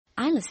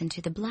I listen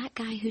to the Black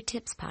Guy Who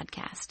Tips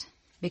podcast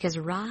because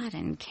Rod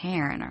and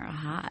Karen are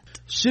hot.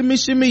 Shimmy,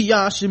 shimmy,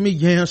 y'all, shimmy,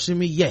 yeah,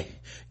 shimmy, yeah.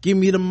 Give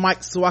me the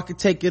mic so I can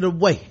take it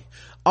away.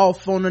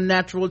 Off on a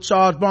natural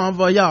charge, bon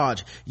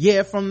voyage.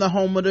 Yeah, from the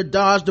home of the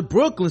Dodge, the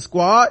Brooklyn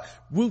squad.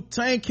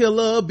 Wu-Tang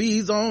killer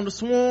bees on the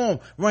swarm.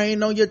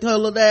 Rain on your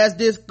colored ass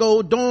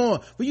disco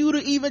dawn. For you to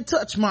even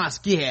touch my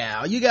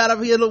scale, you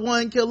gotta hit a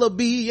one killer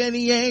bee and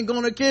he ain't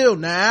gonna kill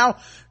now.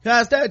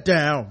 Pass that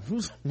down.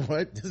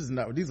 What? This is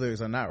not, these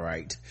lyrics are not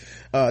right.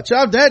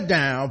 Chop that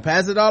down,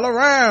 pass it all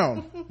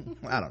around.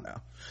 I don't know.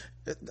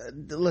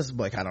 Let's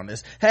boycott on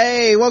this.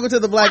 Hey, welcome to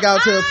the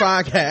Blackout Tales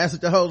podcast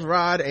with the host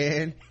Rod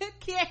and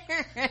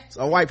Karen. So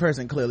a white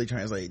person clearly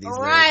translated these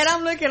right lyrics.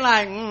 I'm looking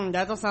like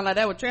that don't sound like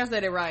that would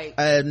translate it right,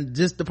 and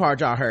just the part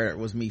y'all heard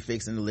was me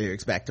fixing the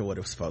lyrics back to what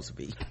it was supposed to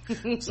be.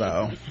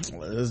 So it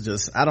was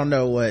just, I don't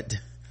know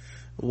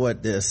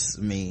what this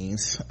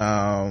means.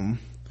 What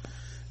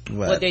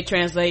they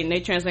translate, and they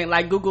translate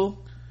like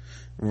Google.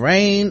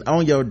 Rain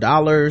on your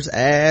dollars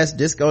ass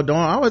disco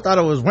dawn. I always thought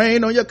it was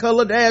rain on your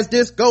colored ass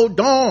disco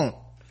dawn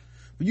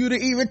for you to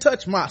even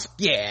touch my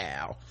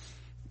scale.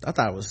 I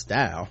thought it was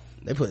style.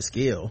 They put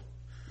skill.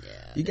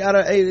 Yeah, you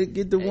gotta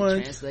get the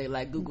one translate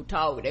like Google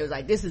Talk. They was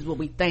like, this is what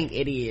we think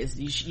it is.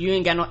 You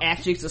ain't got no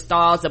asterisks or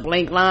stars or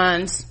blank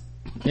lines.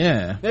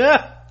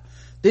 Yeah.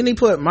 Then he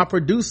put my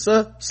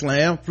producer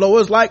slam flow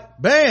is like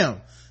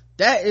bam.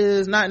 That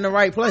is not in the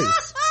right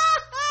place.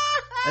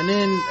 And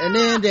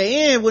then the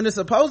end, when it's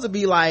supposed to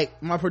be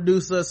like my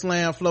producer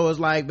slam flow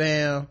is like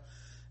bam,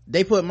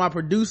 they put my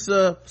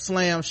producer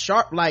slam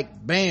sharp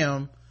like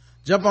bam,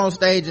 jump on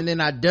stage, and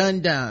then I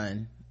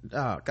done.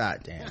 Oh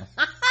goddamn.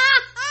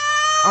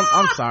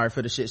 I'm sorry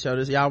for the shit show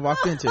this y'all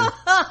walked into.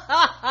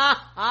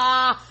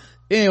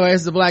 Anyway,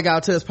 it's the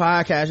Blackout Tales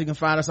podcast. You can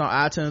find us on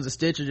iTunes or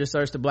Stitcher. Just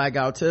search the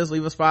Blackout Tales.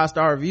 Leave us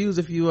 5-star reviews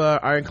if you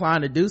are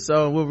inclined to do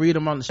so, and we'll read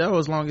them on the show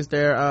as long as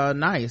they're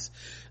nice.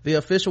 The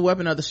official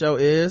weapon of the show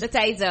is the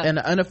taser, and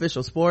the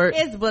unofficial sport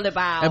is bullet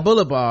ball. And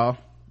bullet ball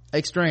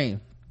extreme.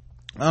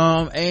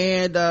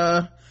 And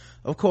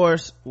of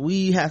course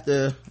we have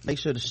to make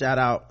sure to shout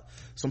out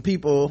some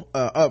people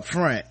up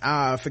front.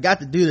 I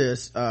forgot to do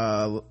this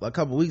a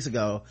couple weeks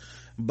ago,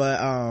 but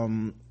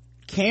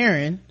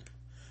Karen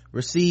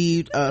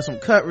received some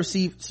cut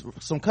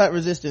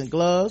resistant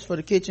gloves for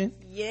the kitchen.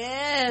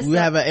 Yes, we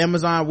have an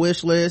Amazon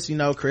wish list. You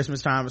know,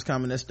 Christmas time is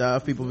coming and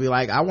stuff. People be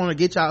like, I want to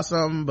get y'all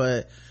something,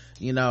 but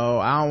you know,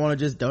 I don't want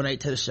to just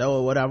donate to the show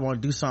or whatever. I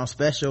want to do something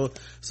special.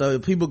 So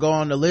people go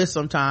on the list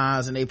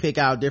sometimes and they pick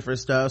out different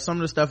stuff. Some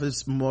of the stuff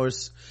is more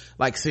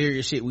like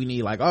serious shit we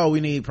need, like, oh,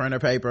 we need printer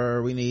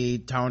paper, we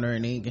need toner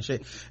and ink and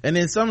shit. And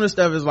then some of the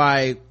stuff is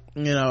like,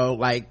 you know,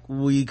 like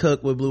we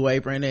cook with Blue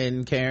Apron,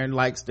 and Karen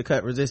likes to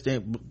cut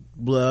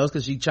resistant gloves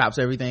because she chops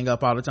everything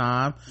up all the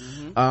time.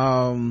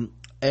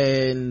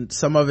 And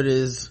some of it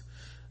is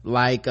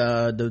like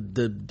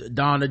the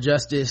Dawn of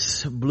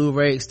Justice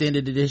Blu-ray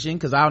extended edition,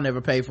 because I'll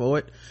never pay for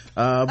it,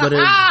 but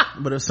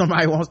if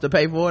somebody wants to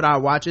pay for it, I'll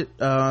watch it.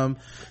 Yeah,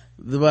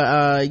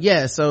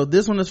 so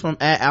this one is from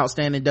at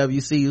Outstanding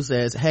WC, who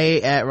says,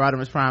 hey, at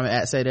Rodimus Prime,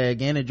 at Say That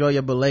Again, enjoy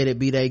your belated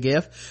B-Day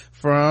gift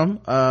from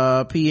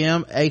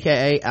PM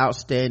aka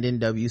Outstanding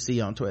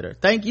WC on Twitter.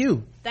 Thank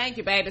you,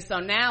 baby. So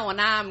now when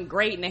I'm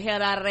grating the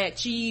hell out of that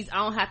cheese, I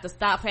don't have to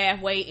stop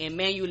halfway and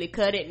manually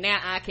cut it. Now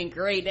I can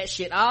grate that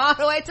shit all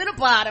the way to the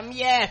bottom.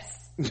 Yes.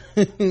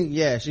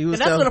 Yeah, she was,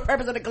 and that's for the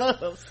purpose of the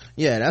gloves.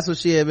 Yeah, that's what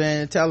she had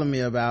been telling me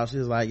about. She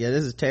was like, yeah,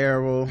 this is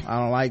terrible, I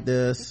don't like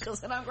this,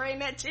 because when I'm grating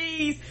that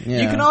cheese,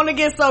 yeah, you can only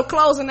get so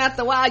close, and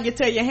after a while you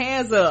tear your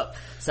hands up.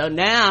 So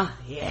now,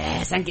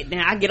 yes, I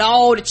get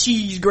all the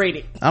cheese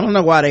grated. I don't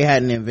know why they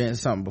hadn't invented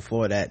something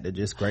before that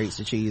just grates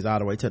the cheese all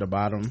the way to the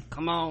bottom.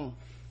 Come on.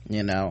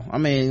 You know, I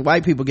mean,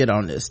 white people, get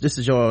on this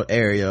is your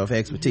area of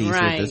expertise,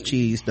 right, with this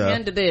cheese stuff.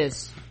 Into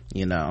this,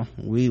 you know,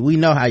 we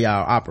know how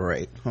y'all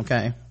operate.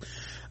 Okay.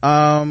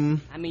 I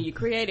mean, you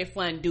created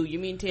fondue. You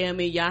mean tell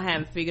me y'all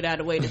haven't figured out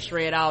a way to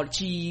shred all the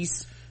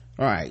cheese?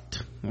 Right.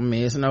 I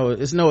mean,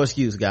 it's no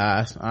excuse,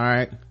 guys. All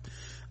right.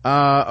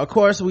 Of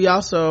course, we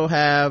also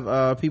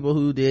have people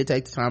who did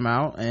take the time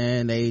out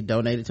and they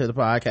donated to the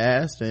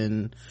podcast,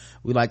 and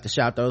we like to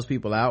shout those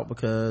people out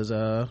because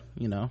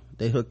you know,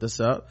 they hooked us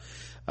up.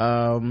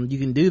 You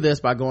can do this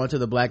by going to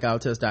the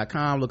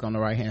blackouttest.com. Look on the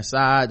right hand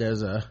side,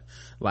 there's a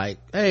like,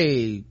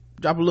 hey,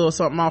 drop a little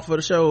something off for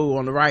the show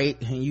on the right,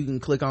 and you can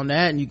click on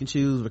that and you can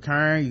choose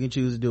recurring. You can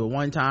choose to do it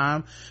one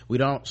time. We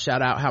don't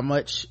shout out how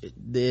much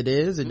it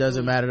is. It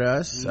doesn't matter to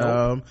us.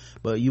 Nope.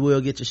 But you will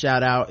get your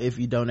shout out if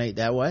you donate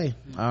that way.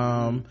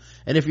 And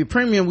if you're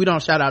premium, we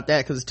don't shout out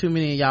that because it's too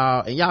many of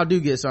y'all, and y'all do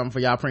get something for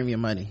y'all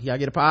premium money. Y'all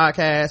get a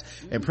podcast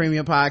and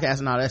premium podcast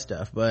and all that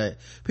stuff. But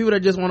people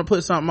that just want to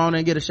put something on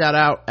and get a shout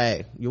out,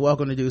 hey, you're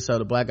welcome to do so.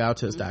 The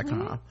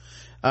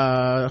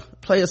blackouttest.com.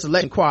 Play a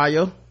selection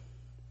choir.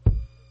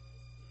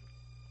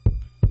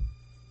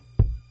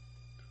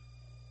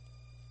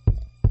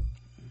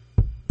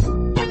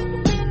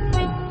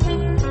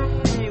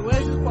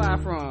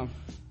 From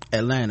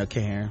Atlanta,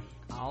 Karen.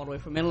 all the way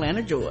from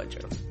Atlanta, Georgia.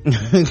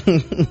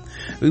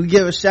 We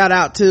give a shout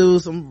out to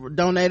some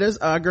donators.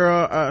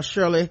 Girl,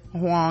 Shirley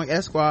Huang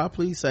Esquire.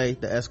 Please say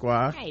the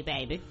Esquire. Hey,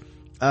 baby.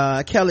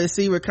 Kelly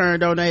C, recurring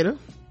donator.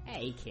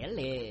 Hey,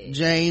 Kelly.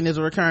 Jane is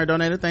a recurring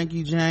donator. Thank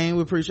you, Jane.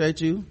 We appreciate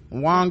you.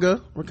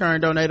 Wanga,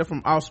 recurring donator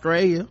from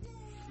Australia.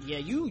 Yeah,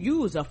 you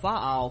was a far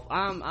off.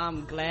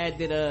 I'm glad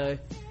that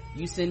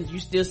you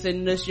still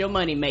sending us your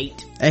money,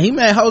 mate. And he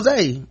met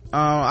Jose.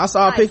 I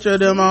saw a picture of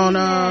them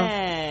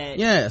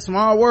on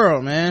Small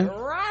World, man.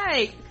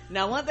 Right.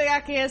 Now, one thing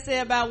I can't say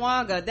about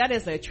Wanga, that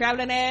is a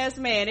traveling ass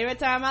man. Every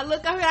time I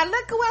look up here, I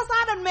look who else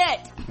I done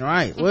met.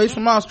 Right. Well, he's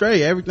from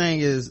Australia. Everything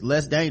is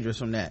less dangerous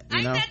from that,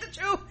 you know? Ain't that the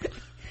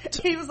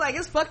truth? He was like,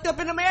 it's fucked up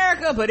in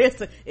America, but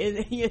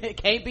it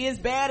can't be as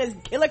bad as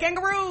killer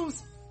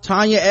kangaroos.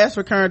 Tanya S,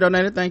 recurring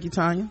donator. Thank you,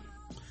 Tanya.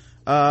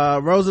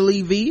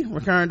 Rosalie V,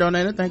 recurring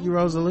donator. Thank you,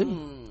 Rosalie.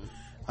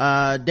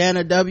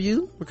 Dana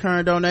W,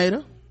 recurring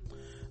donator.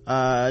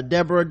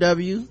 Deborah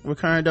W,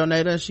 recurring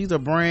donator. She's a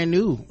brand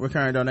new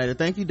recurring donator.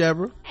 Thank you,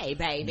 Deborah. Hey,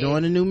 baby.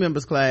 Join the new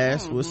members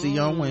class. We'll see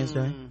you on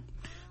Wednesday.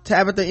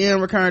 Tabitha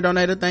M, recurring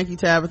donator. Thank you,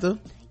 Tabitha.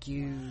 Thank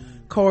you.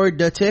 Corey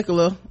the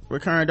Tickler,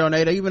 recurring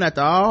donator. Even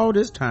after all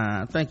this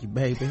time. Thank you,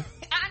 baby.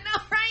 I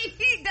know, right?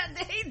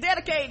 He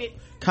dedicated.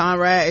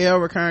 Conrad L,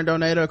 recurring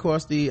donator, of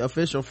course, the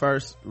official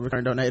first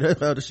recurring donator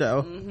of the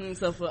show.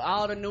 So for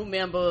all the new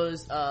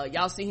members,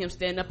 y'all see him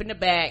standing up in the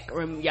back.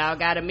 Y'all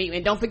gotta meet,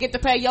 and don't forget to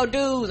pay your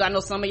dues. I know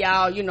some of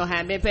y'all,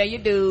 haven't been paying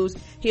your dues.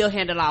 He'll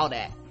handle all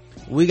that.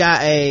 We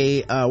got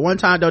a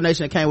one-time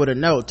donation that came with a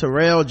note.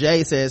 Terrell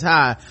J says,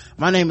 hi,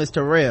 my name is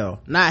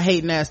Terrell, not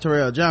hating ass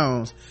Terrell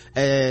Jones.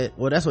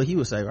 Well, that's what he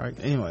would say, right?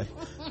 Anyway.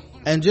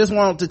 And just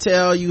want to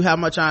tell you how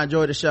much I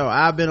enjoy the show.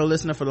 I've been a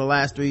listener for the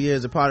last 3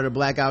 years, a part of the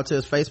Blackout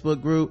Tips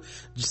Facebook group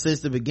since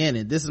the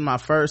beginning. This is my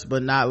first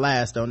but not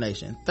last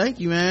donation.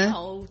 Thank you, man.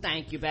 Oh,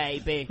 thank you,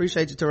 baby.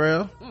 Appreciate you,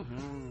 Terrell.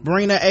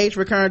 Brina H,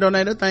 recurring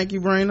donator. Thank you,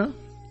 Brina.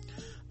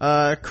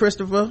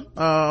 Christopher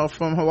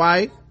from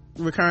Hawaii,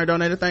 recurring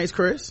donator. Thanks,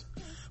 Chris.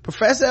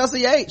 Professor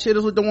LCH hit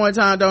us with the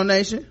one-time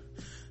donation.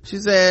 She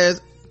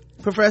says,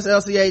 Professor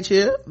LCH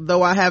here,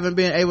 though I haven't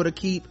been able to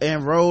keep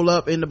and roll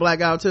up in the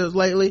Blackout Tips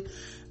lately,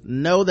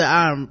 know that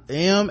I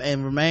am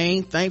and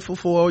remain thankful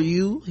for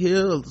you.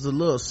 Here's a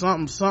little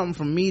something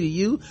from me to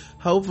you.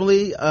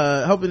 Hopefully,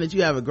 hoping that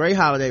you have a great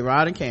holiday,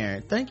 Rod and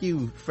Karen. Thank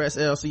you,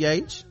 Professor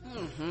LCH.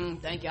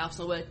 Thank y'all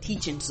somewhere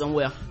teaching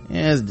somewhere.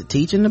 Yes,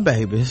 teaching the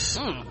babies.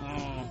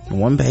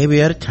 One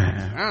baby at a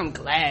time. I'm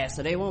glad,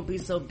 so they won't be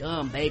so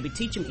dumb, baby.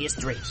 Teach them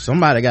history.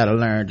 Somebody gotta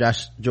learn.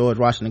 George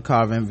Washington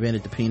Carver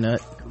invented the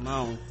peanut. Come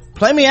on.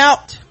 Play me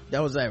out.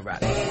 That was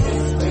everybody.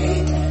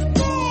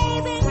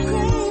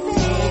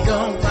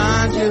 Gonna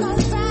find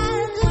you.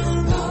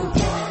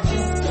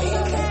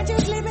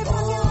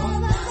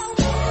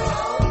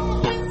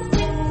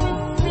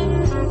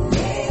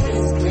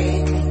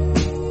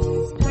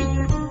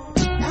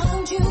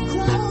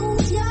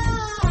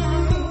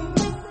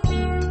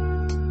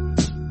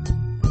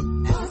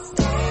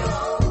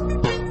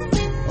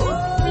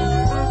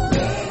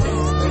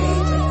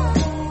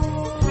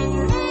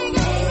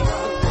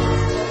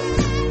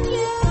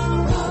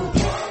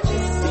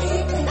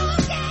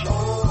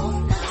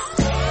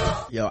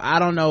 Yo, I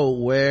don't know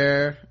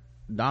where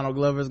Donald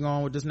Glover's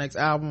going with this next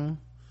album,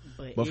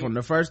 but from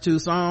the first two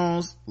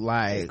songs,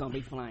 like, it's gonna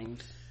be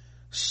flames.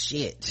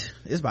 Shit,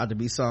 it's about to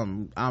be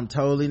something I'm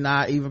totally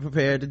not even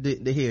prepared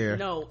to hear.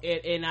 No,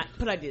 and I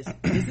put like this: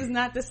 this is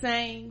not the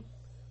same,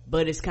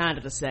 but it's kind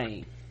of the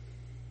same.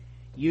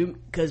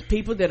 Because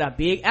people that are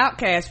big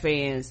Outkast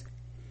fans,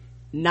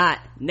 not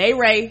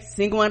Ray,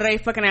 single one of their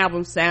fucking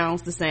albums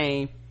sounds the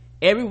same.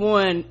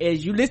 Everyone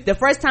is the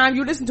first time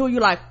you listen to it, you're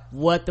like,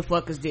 what the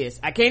fuck is this?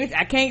 I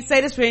can't say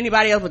this for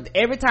anybody else, but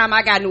every time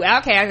I got a new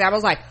Outkast, I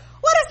was like,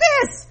 what is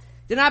this?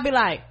 Then I'd be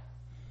like,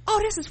 oh,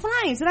 this is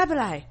Flames. And I'd be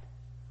like,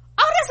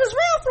 oh, this is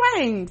real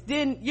Flames.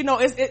 Then,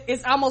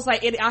 it's almost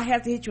like I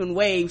have to hit you in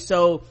waves.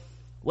 So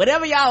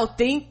whatever y'all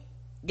think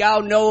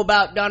y'all know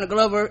about Donald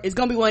Glover, it's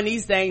gonna be one of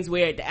these things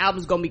where the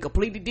album's gonna be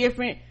completely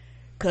different.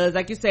 Cause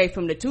like you say,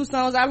 from the two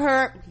songs I've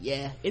heard,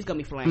 yeah, it's gonna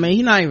be Flames. I mean,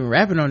 he's not even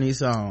rapping on these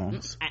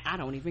songs. I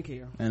don't even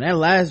care. And that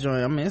last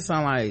joint, I mean, it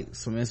sounds like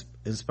some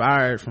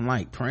inspired from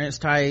like Prince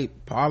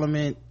type,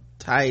 Parliament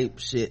type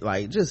shit,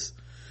 like just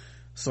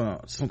some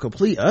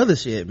complete other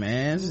shit,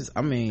 man. It's just,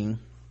 I mean,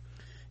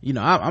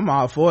 I'm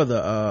all for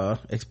the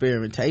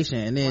experimentation.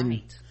 And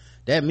then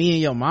that Me and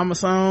Your Mama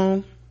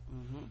song,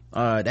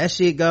 that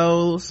shit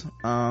goes.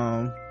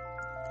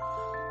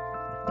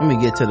 Let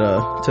me get to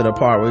the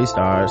part where he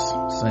starts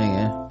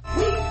singing.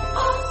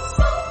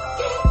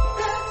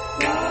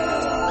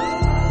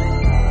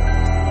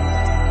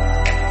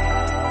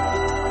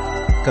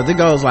 Cause it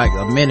goes like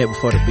a minute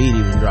before the beat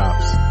even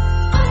drops.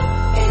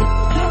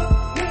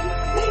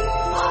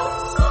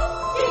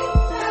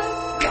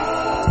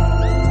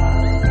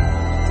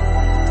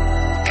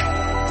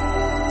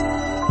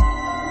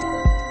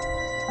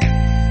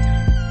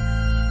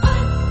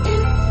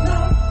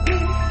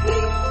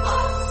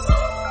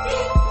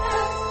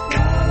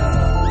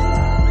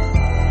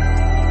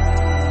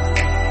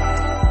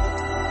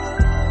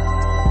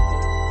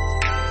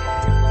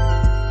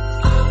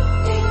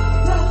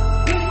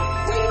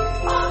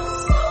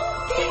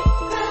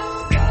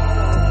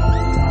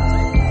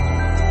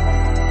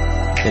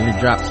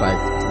 drops like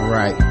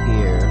right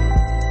here.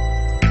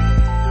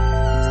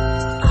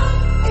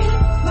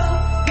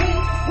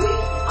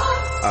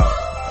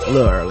 Oh, a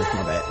little early,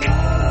 my bad.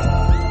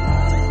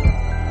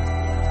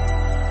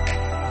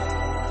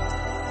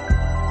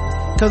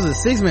 Because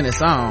it's a 6-minute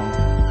song.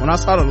 When I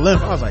saw the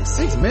length, I was like,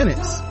 6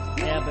 minutes.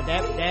 Yeah, but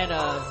that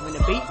when the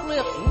beat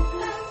flipped,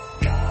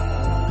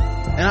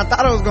 and I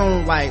thought it was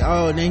gonna like,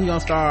 oh, then he gonna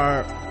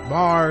start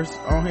bars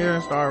on here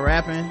and start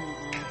rapping.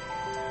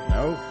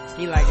 Nope.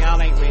 He like, y'all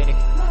ain't ready.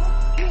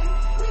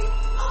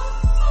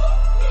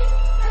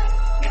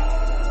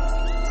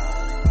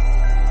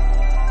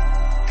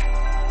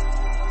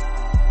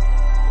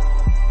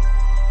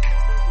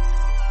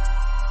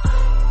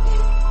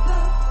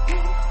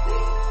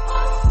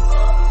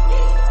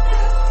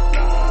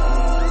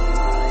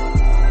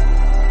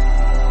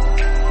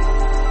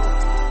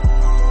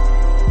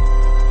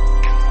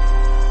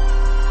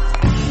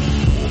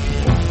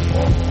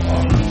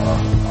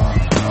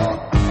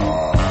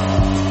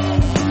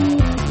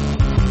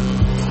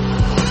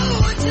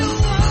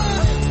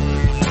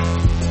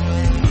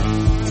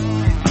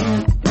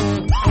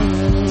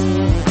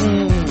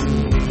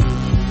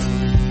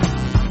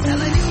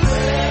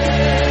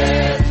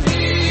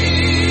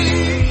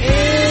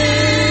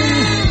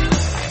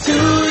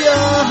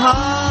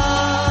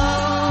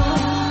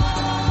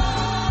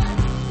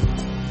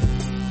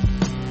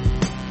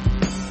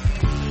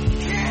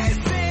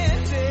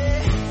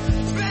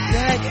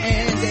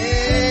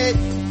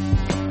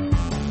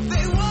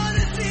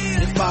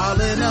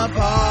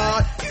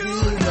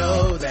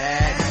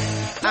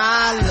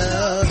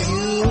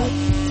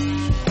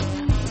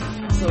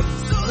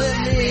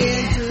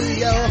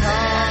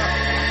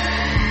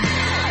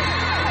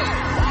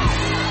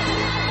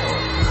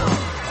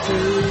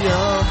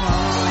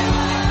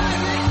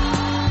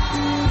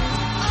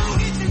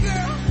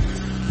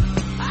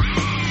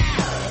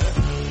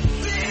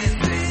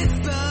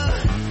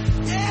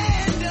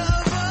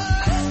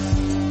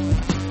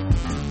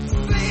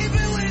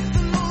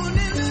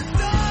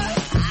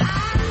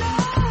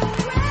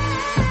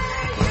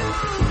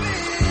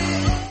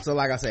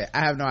 Like I said,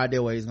 I have no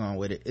idea where he's going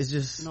with it. It's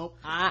just, nope.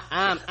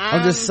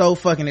 I'm just so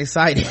fucking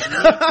excited.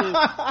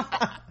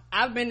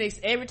 I've been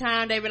every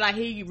time they be like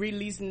he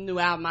releasing a new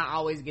album, I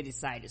always get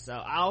excited. So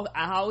I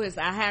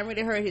haven't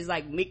really heard his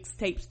like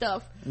mixtape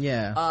stuff.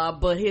 Yeah.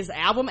 But his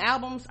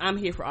albums, I'm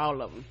here for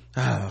all of them.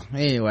 Oh,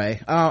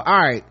 anyway, all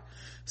right.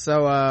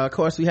 So of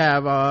course we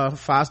have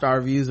 5-star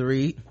reviews to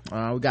read.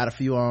 We got a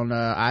few on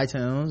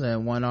iTunes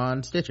and one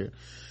on Stitcher.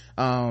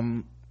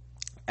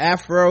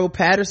 Afro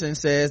Patterson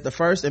says, the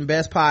first and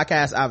best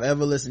podcast I've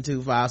ever listened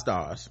to, 5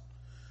 stars.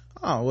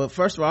 Oh, well,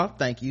 first of all,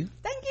 thank you.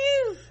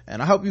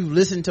 And I hope you've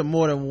listened to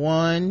more than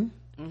one.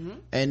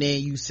 And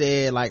then you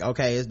said like,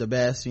 okay, it's the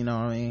best, you know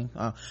what I mean?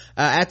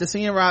 After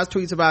seeing Rod's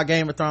tweets about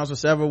Game of Thrones for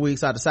several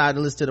weeks, I decided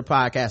to listen to the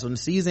podcast. When the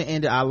season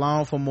ended, I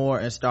longed for more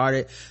and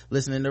started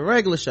listening to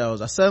regular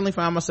shows. I suddenly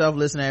found myself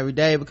listening every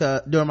day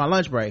because during my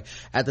lunch break.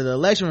 After the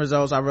election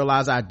results, I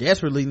realized I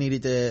desperately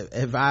needed the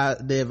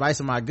advice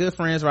of my good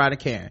friends Rod and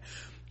Karen.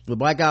 The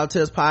Blackout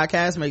Tips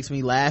podcast makes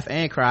me laugh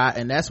and cry,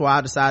 and that's why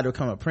I decided to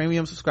become a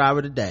premium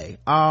subscriber today.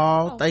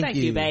 Oh, thank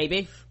you,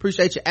 baby.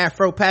 Appreciate you,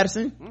 Afro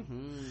Patterson.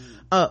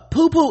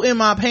 Poo Poo in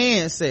My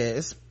Pants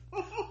says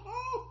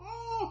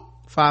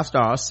 5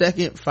 stars,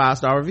 second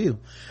 5-star review.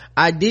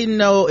 I didn't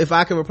know if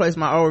I could replace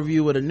my old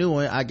review with a new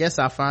one. I guess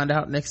I'll find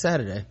out next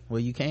Saturday. Well,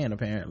 you can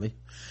apparently.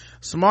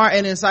 Smart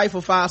and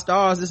insightful, 5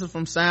 stars. This is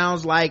from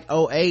Sounds Like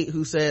 08,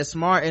 who says,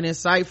 smart and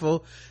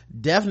insightful,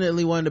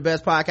 definitely one of the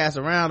best podcasts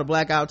around. The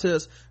Blackout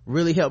Tips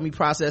really helped me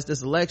process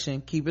this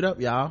election. Keep it up,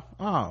 y'all.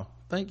 Oh,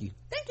 thank you.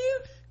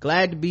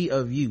 Glad to be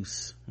of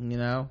use. You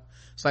know,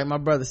 it's like my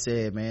brother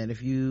said, man,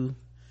 if you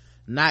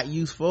not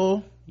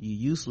useful, you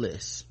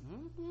useless.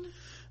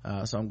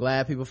 So I'm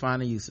glad people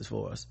find the uses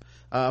for us.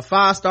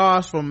 5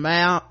 stars from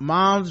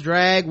Mom's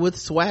Drag with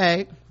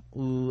Swag,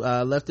 who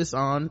left this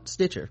on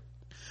Stitcher.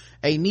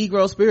 A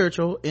Negro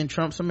spiritual in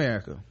Trump's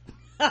America.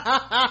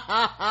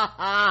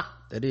 That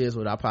is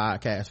what our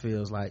podcast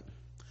feels like.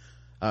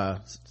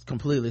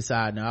 Completely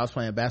side note, I was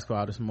playing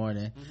basketball this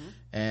morning,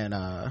 and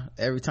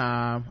every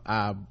time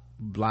I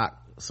block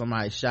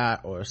somebody's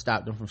shot or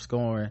stop them from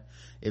scoring,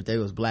 if they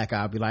was black,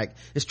 I'd be like,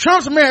 it's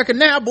Trump's America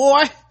now,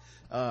 boy.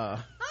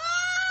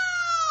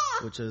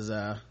 Which is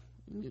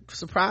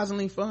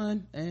surprisingly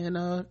fun and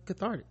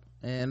cathartic,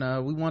 and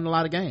we won a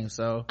lot of games,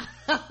 so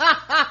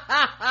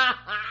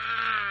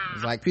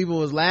it's like people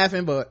was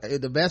laughing, but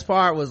the best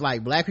part was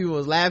like black people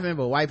was laughing,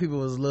 but white people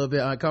was a little bit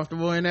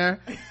uncomfortable in there.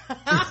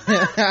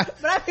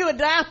 Black people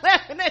dying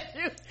laughing at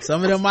you.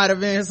 Some of them might have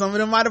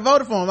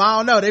voted for him.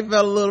 I don't know.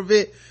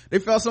 They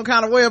felt some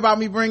kind of way about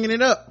me bringing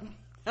it up.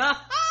 I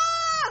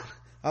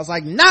was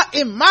like, not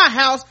in my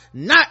house,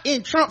 not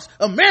in Trump's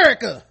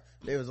America.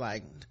 They was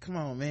like, come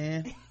on,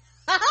 man.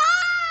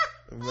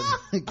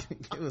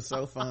 It was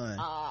so fun.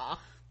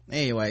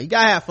 Anyway, you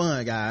gotta have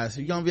fun, guys.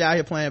 You're gonna be out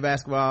here playing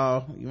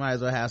basketball, you might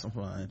as well have some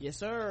fun. Yes,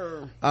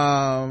 sir.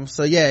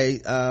 So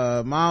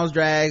yeah, Mom's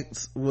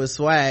Drags with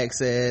Swag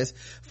says,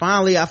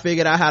 finally I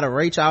figured out how to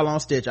rate y'all on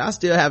Stitcher. I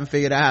still haven't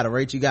figured out how to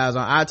rate you guys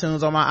on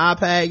iTunes on my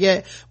iPad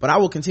yet, but I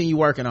will continue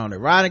working on it.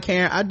 Rod and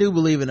Karen, I do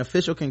believe an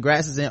official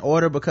congrats is in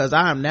order because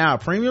I am now a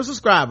premium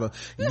subscriber.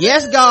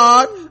 Yes,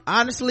 God,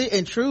 honestly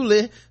and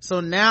truly. So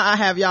now I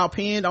have y'all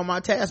pinned on my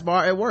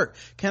taskbar at work.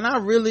 Can I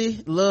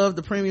really love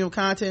the premium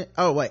content?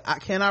 Oh wait,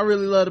 can I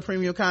really love the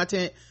premium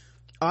content?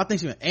 Oh, I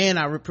think she meant, and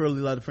I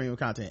really love the premium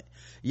content.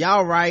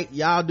 Y'all right,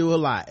 y'all do a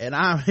lot, and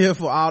I'm here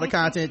for all the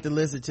content to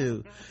listen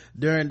to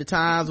during the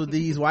times when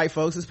these white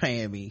folks is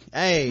paying me.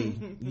 Hey,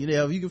 you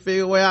know, if you can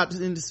figure a way out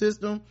in the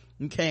system,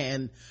 you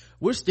can.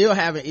 We're still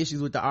having issues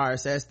with the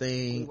RSS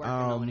thing.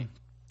 Well,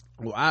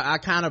 I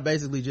kind of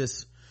basically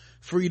just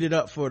freed it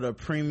up for the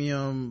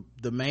premium,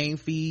 the main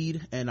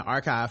feed and the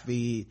archive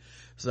feed,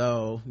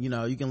 so you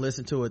know you can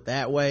listen to it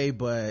that way.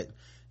 But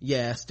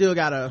yeah, still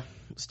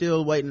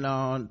waiting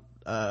on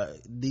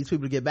these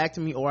people to get back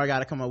to me, or I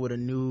gotta come up with a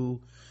new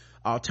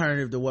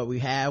alternative to what we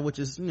have, which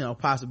is, you know,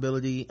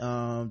 possibility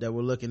that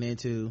we're looking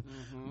into.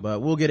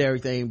 But we'll get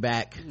everything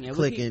back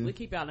clicking. We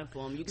keep y'all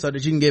informed so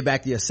that you can get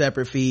back to your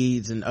separate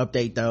feeds and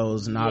update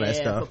those and all that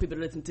stuff for people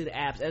to listen to the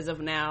apps. As of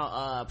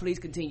now, please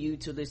continue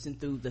to listen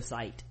through the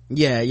site.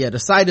 Yeah, the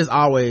site is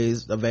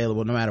always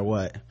available no matter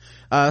what.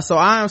 So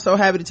I am so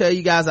happy to tell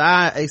you guys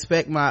I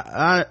expect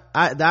my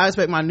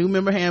new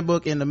member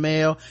handbook in the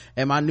mail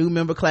and my new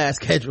member class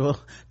schedule.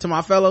 To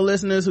my fellow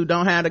listeners who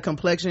don't have the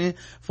complexion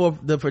for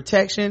the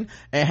protection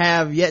and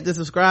have yet to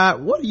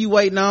subscribe, what are you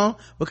waiting on?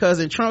 Because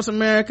in Trump's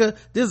America,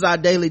 this is our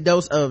daily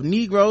dose of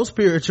Negro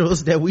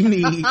spirituals that we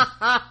need.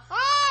 I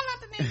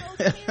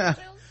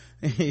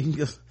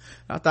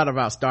thought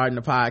about starting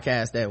the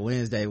podcast that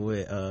Wednesday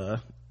with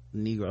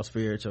Negro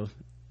spiritual,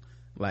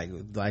 like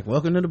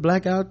welcome to the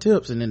blackout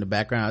tips, and in the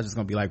background it's just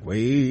gonna be like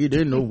wade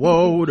in the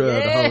water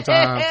the whole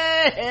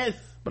time.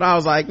 But I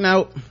was like,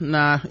 nope,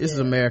 nah, this is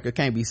America,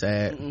 can't be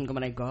sad.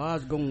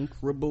 God's gonna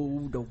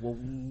trouble the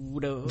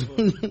water.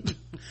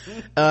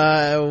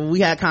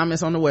 We had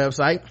comments on the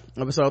website,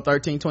 episode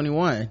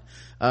 1321.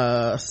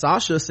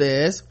 Sasha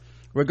says,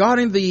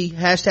 regarding the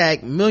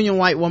hashtag Million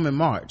White Woman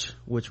March,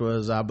 which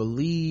was, I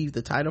believe,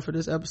 the title for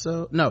this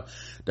episode. No,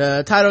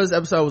 the title of this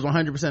episode was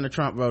 100% of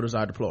Trump voters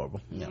are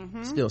deplorable. Yeah,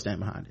 still stand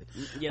behind it.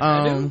 Yes,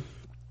 I do.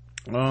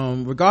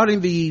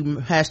 Regarding the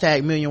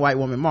hashtag Million White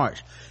Woman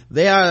March,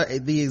 they are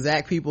the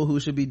exact people who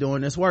should be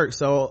doing this work,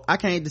 so I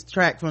can't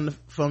distract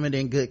from it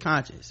in good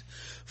conscience.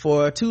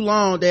 For too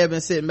long they have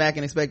been sitting back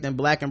and expecting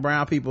black and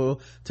brown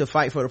people to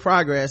fight for the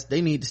progress.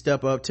 They need to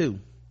step up too.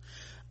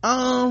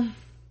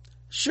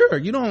 Sure,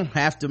 you don't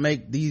have to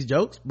make these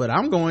jokes, but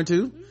I'm going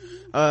to,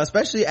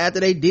 especially after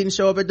they didn't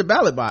show up at the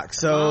ballot box.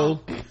 So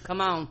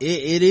come on,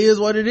 it is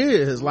what it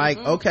is. Like,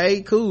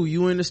 okay, cool,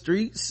 you in the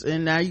streets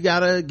and now you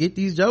gotta get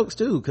these jokes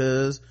too,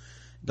 because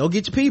go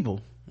get your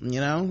people, you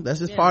know, that's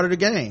just part of the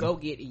game. Go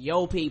get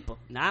your people,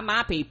 not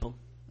my people.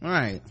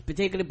 Right,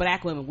 particularly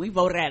black women. We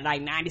voted at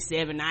like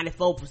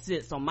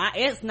 97-94%, so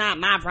it's not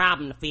my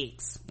problem to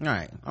fix.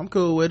 Right, I'm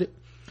cool with it.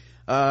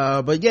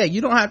 But yeah,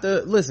 you don't have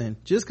to listen.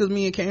 Just because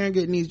me and Karen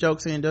getting these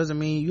jokes in doesn't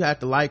mean you have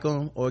to like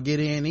them or get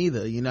in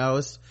either. You know,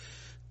 it's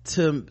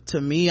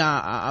to me,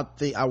 I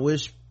think, I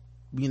wish,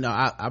 you know,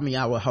 I mean,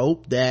 I would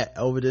hope that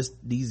over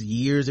these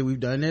years that we've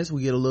done this,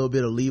 we get a little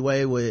bit of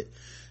leeway with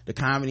the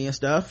comedy and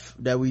stuff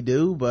that we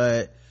do.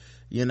 But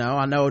you know,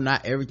 I know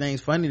not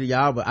everything's funny to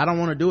y'all, but I don't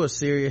want to do a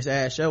serious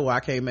ass show where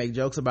I can't make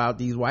jokes about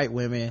these white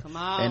women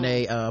and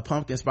they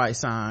pumpkin spice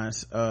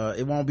signs.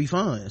 It won't be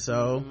fun.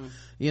 So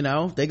you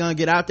know, they're gonna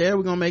get out there,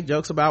 we're gonna make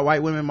jokes about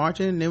white women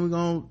marching, and then we're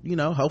gonna, you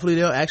know, hopefully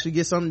they'll actually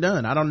get something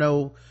done. I don't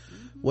know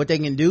what they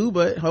can do,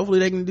 but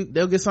hopefully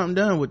they'll get something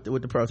done with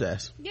the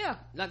protest. Yeah,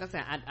 like I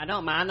said, I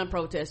don't mind them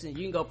protesting.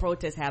 You can go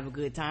protest, have a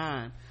good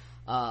time.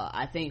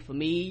 I think for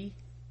me,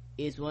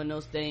 it's one of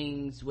those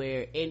things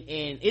where and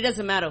it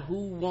doesn't matter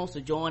who wants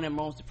to join and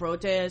wants to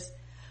protest,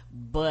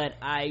 but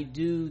I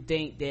do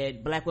think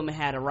that black women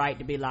had a right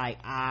to be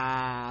like,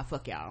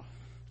 fuck y'all.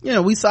 You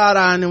know, we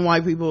side-eyeing them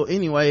white people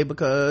anyway,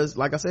 because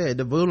like I said,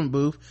 the voting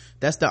booth,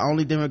 that's the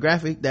only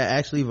demographic that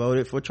actually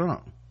voted for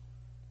Trump.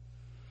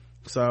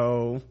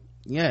 So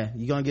yeah,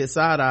 you're gonna get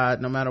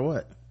side-eyed no matter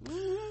what.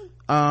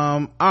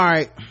 All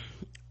right,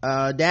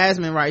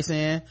 Dasmine writes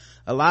in,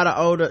 a lot of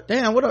older,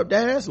 damn, what up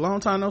Daz, long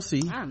time no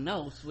see. I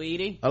know,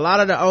 sweetie. A lot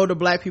of the older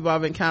black people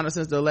I've encountered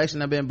since the election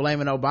have been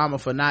blaming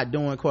Obama for not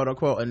doing quote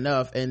unquote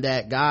enough, and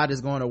that God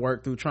is going to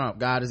work through Trump.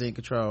 God is in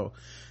control.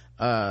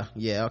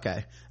 Yeah,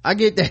 okay, I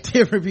get that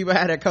different people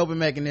have their coping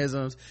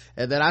mechanisms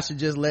and that I should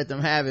just let them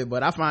have it,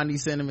 but I find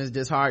these sentiments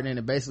disheartening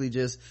and basically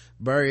just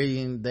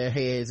burying their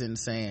heads in the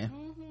sand.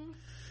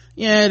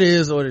 Yeah, it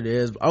is what it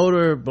is.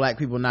 Older black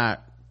people,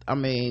 not, I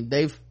mean,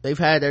 they've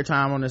had their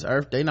time on this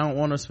earth. They don't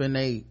want to spend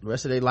the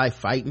rest of their life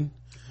fighting.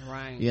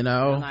 Right. You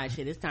know? I'm like,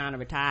 shit, it's time to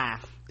retire.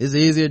 It's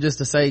easier just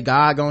to say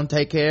God gonna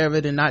take care of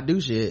it and not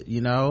do shit,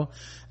 you know?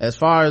 As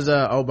far as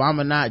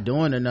Obama not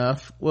doing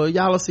enough, well,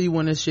 y'all will see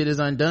when this shit is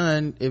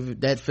undone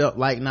if that felt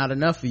like not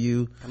enough for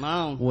you. Come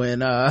on. When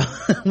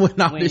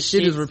when this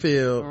shit is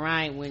repealed.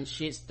 Right, when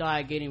shit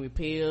start getting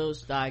repealed,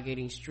 start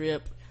getting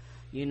stripped.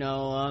 You know,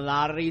 a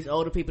lot of these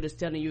older people that's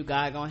telling you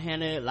God gonna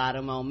handle it, a lot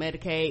of them on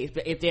Medicaid,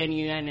 if they're in the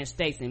United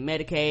States, in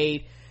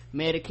Medicaid,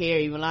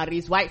 Medicare, even a lot of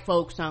these white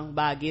folks talking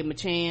about give them a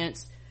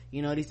chance.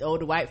 You know, these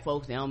older white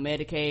folks, they're on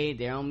Medicaid,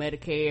 they're on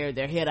Medicare,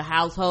 they're head of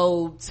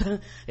households.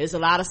 There's a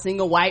lot of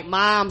single white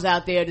moms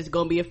out there that's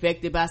gonna be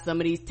affected by some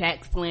of these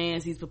tax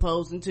plans he's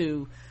proposing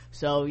to.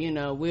 So, you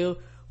know, we'll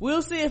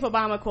see if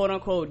Obama, quote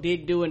unquote,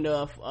 did do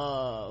enough,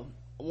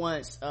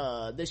 once,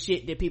 the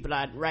shit that people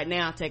are right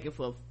now taking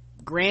for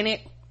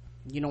granted,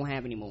 you don't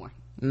have anymore.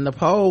 And the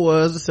poll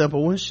was a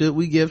simple one. Should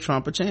we give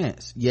Trump a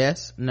chance?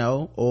 Yes,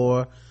 no,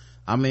 or,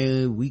 I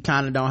mean, we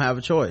kind of don't have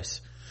a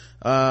choice.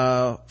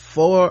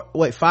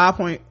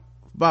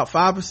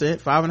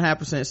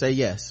 5.5% say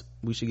yes,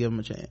 we should give him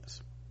a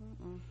chance.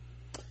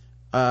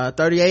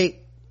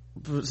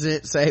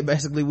 38% say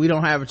basically we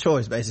don't have a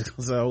choice,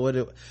 basically. So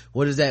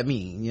what does that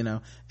mean, you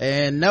know?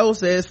 And no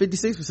says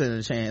 56% of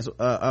the chance,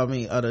 of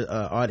the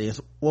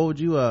audience. What would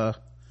you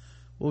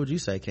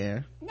say,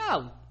 Karen?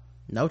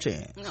 No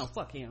chance. No,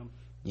 fuck him.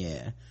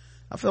 Yeah.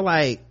 I feel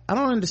like I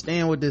don't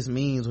understand what this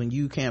means when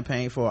you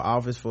campaign for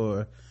office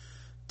for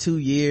 2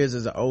 years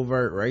as an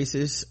overt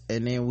racist,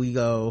 and then we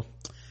go,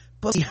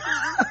 but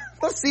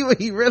let's see what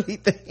he really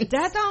thinks.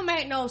 That don't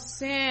make no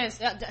sense.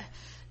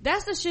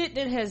 That's the shit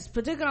that has,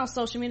 particularly on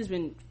social media, has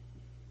been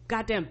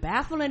goddamn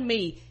baffling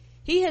me.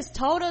 He has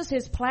told us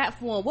his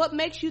platform. What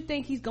makes you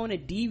think he's going to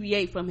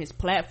deviate from his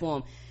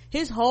platform?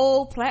 His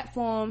whole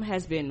platform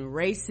has been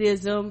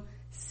racism,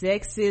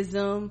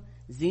 sexism,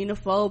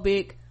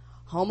 xenophobic,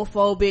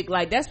 homophobic.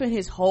 Like, that's been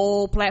his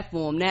whole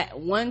platform. Not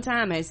one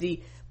time has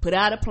he put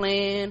out a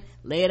plan,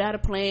 laid out a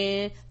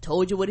plan,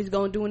 told you what he's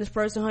gonna do in his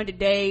first 100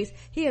 days.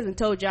 He hasn't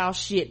told y'all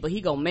shit, but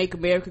he gonna make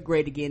America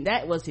great again.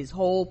 That was his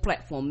whole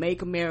platform,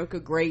 make America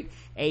great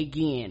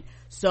again.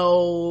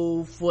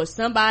 So for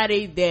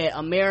somebody that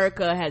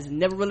America has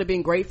never really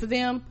been great for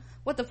them,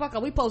 what the fuck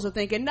are we supposed to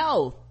thinking?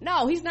 No,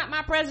 he's not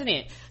my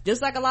president.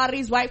 Just like a lot of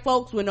these white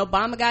folks, when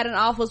Obama got in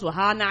office, well,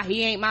 how now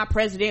he ain't my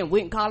president, we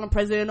can call him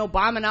President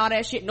Obama and all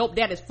that shit. Nope,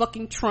 that is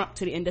fucking Trump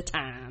to the end of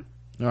time.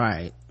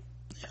 Right.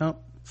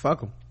 Yep.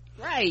 Fuck him.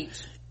 Right.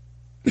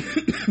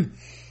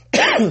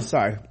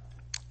 Sorry.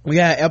 We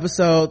had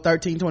episode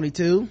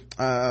 1322,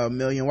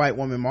 Million White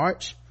Woman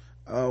March.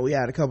 We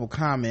had a couple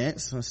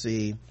comments. Let's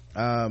see.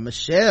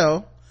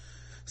 Michelle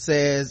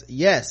says,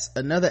 yes,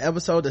 another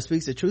episode that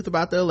speaks the truth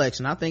about the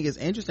election. I think it's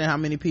interesting how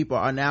many people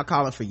are now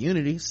calling for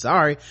unity.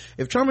 Sorry.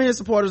 If Trump and his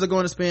supporters are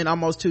going to spend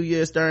almost 2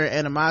 years stirring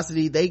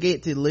animosity, they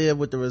get to live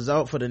with the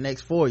result for the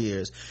next 4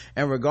 years.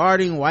 And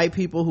regarding white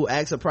people who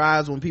act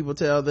surprised when people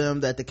tell them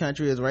that the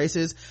country is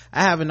racist,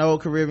 I have an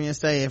old Caribbean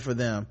saying for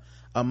them: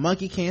 a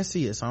monkey can't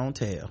see its own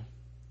tail.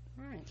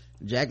 Right.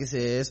 Jackie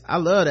says, I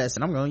love that,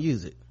 and I'm going to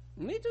use it.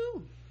 Me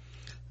too.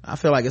 I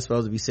feel like it's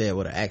supposed to be said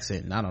with an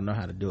accent, and I don't know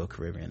how to do a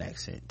Caribbean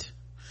accent.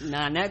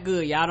 Nah, not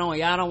good. Y'all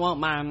don't want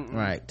mine.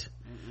 Right.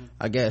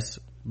 I guess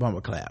bumper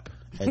clap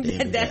at the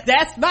end of that.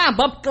 That's mine,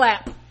 bumper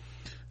clap.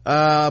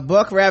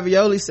 Buck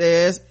Ravioli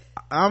says,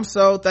 I'm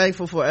so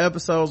thankful for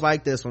episodes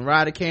like this one.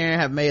 Rod and Karen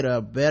have made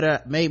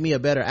me a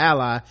better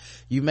ally.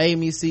 You made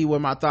me see where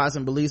my thoughts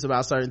and beliefs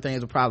about certain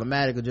things are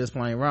problematic or just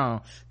plain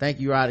wrong. Thank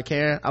you, Rod and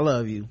Karen. I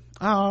love you.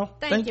 Oh,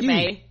 thank you,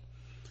 babe.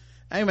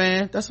 Hey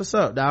man, that's what's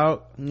up,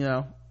 dog. You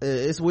know,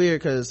 it's weird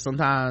because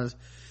sometimes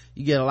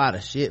you get a lot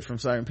of shit from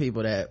certain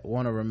people that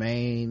want to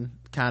remain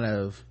kind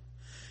of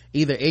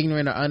either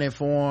ignorant or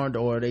uninformed,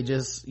 or they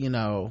just, you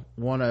know,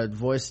 want to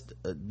voice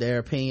their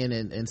opinion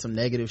and some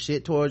negative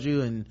shit towards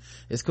you. And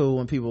it's cool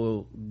when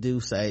people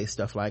do say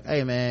stuff like,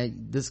 hey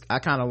man, I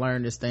kind of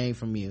learned this thing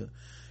from you,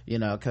 you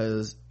know,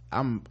 cause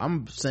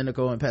I'm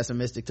cynical and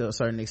pessimistic to a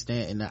certain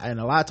extent. And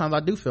a lot of times I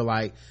do feel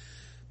like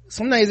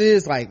some days it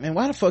is like, man,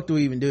 why the fuck do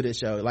we even do this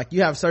show? Like,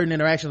 you have certain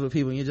interactions with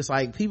people and you're just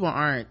like, people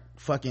aren't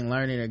fucking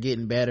learning or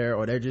getting better,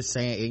 or they're just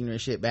saying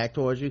ignorant shit back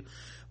towards you.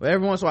 But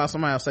every once in a while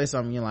somebody will say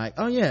something, you're like,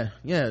 oh yeah,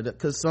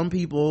 because some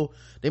people,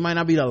 they might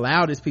not be the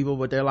loudest people,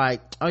 but they're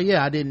like, oh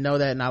yeah, I didn't know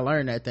that and I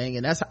learned that thing.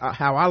 And that's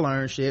how I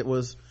learned shit,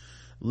 was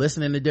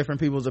listening to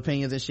different people's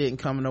opinions and shit and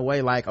coming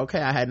away like, okay,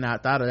 I had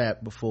not thought of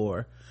that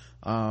before.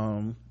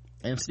 And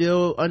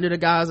still under the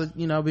guise of,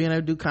 you know, being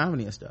able to do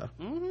comedy and stuff.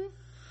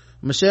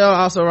 Michelle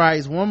also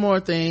writes, one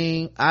more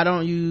thing, I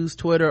don't use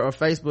Twitter or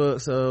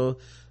Facebook, so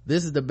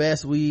this is the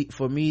best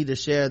for me to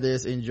share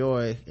this.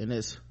 Enjoy. And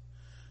it's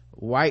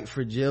white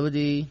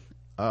fragility,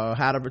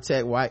 how to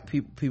protect white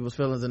people's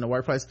feelings in the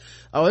workplace.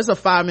 Oh, it's a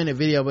 5-minute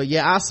video, but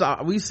yeah,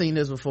 we've seen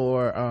this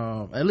before.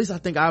 At least I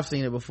think I've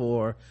seen it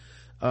before.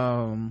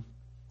 I'll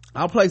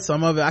play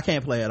some of it. I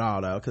can't play it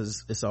all though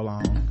because it's so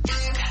long.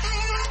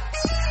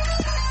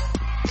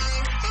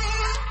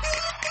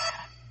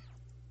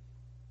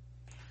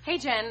 Hey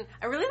Jen,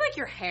 I really like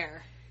your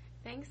hair.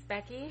 Thanks,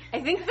 Becky.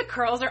 I think the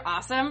curls are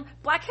awesome.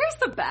 Black hair's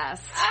the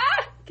best.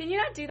 Can you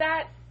not do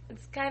that?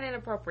 It's kind of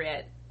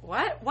inappropriate.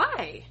 What?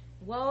 Why?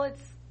 Well,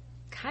 it's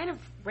kind of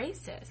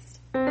racist.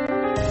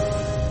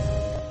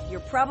 You're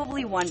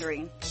probably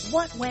wondering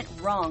what went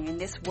wrong in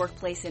this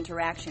workplace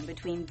interaction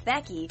between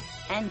Becky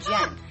and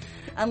Jen.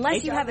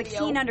 Unless you have a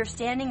keen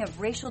understanding of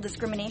racial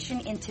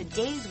discrimination in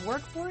today's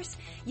workforce,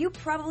 you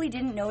probably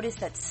didn't notice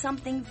that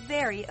something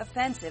very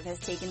offensive has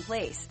taken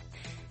place.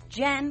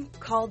 Jen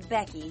called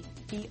Becky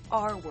the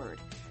R word,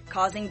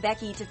 causing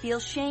Becky to feel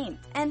shame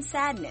and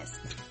sadness.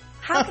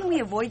 How can we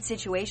avoid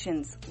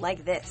situations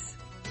like this?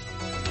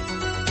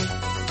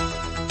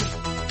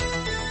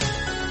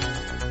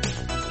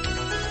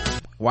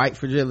 White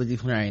fragility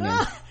training.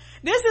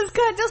 This is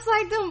cut just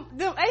like them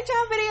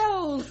HR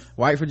videos.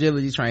 White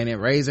fragility training,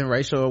 raising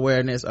racial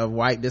awareness of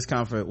white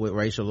discomfort with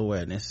racial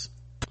awareness.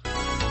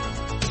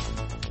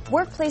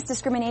 Workplace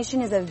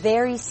discrimination is a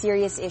very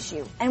serious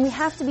issue, and we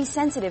have to be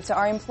sensitive to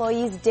our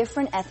employees'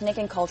 different ethnic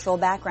and cultural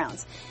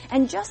backgrounds.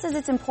 And just as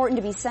it's important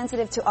to be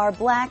sensitive to our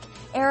Black,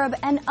 Arab,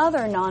 and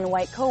other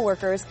non-white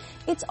coworkers,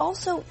 it's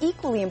also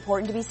equally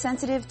important to be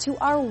sensitive to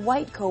our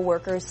white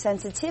coworkers'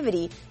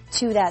 sensitivity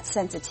to that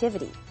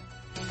sensitivity.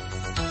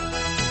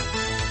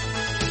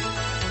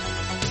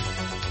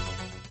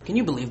 Can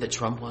you believe that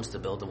Trump wants to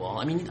build a wall?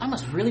 I mean, that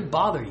must really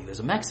bother you as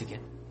a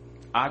Mexican.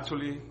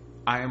 Actually,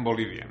 I am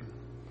Bolivian.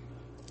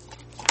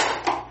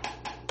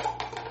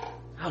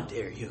 How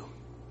dare you?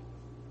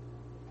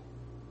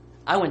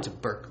 I went to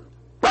Berkeley.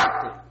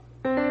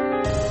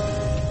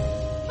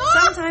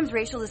 Sometimes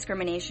racial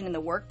discrimination in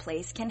the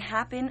workplace can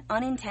happen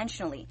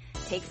unintentionally.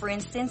 Take, for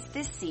instance,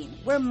 this scene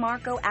where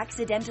Marco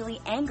accidentally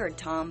angered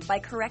Tom by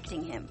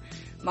correcting him.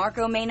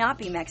 Marco may not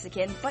be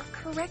Mexican, but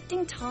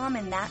correcting Tom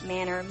in that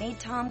manner made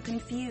Tom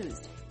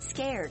confused,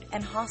 scared,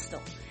 and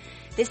hostile.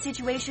 This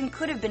situation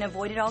could have been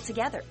avoided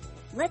altogether.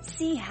 Let's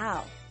see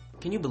how.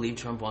 Can you believe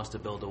Trump wants to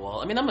build a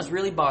wall? I mean, that must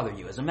really bother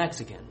you as a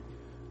Mexican.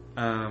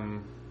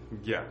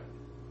 Yeah.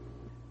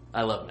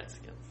 I love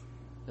Mexicans.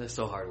 They're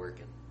so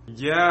hardworking.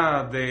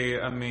 Yeah,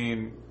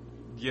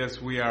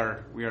 yes, we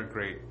are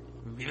great.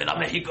 Viva la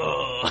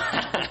Mexico!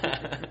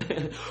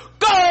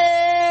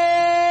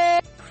 Go!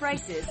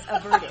 Crisis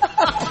averted.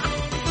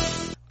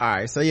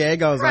 Alright, so yeah, it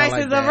goes Crisis on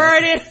like that.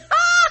 averted.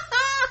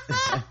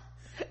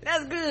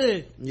 That's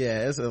good.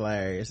 Yeah, it's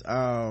hilarious.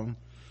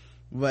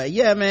 But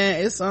yeah,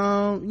 man, it's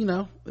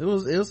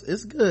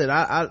it's good.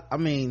 I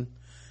mean,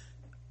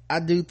 I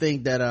do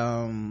think that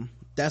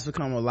that's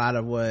become a lot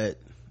of what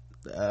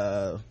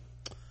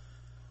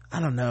I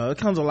don't know, it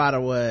comes a lot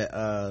of what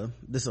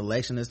this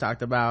election has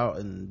talked about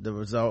and the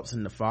results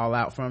and the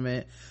fallout from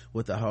it,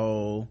 with the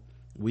whole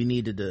we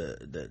needed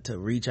to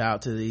reach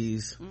out to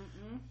these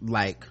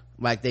like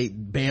they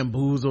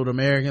bamboozled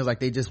Americans,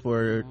 like they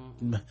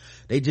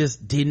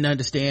just didn't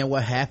understand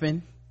what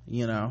happened,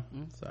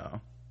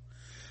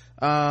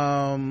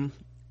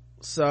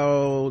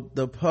 so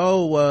the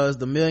poll was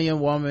the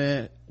Million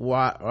Woman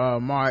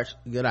March,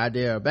 good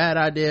idea or bad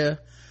idea?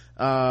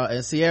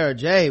 And Sierra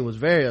J was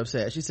very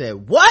upset. She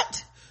said,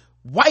 what?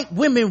 White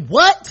women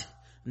what?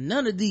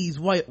 None of these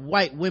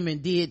white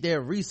women did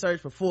their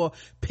research before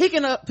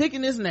picking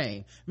this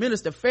name.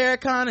 Minister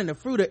Farrakhan and the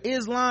Fruit of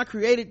Islam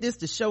created this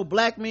to show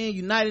black men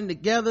uniting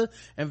together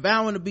and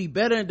vowing to be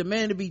better and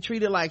demand to be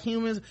treated like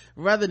humans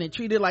rather than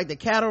treated like the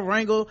cattle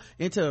wrangled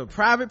into a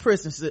private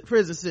prison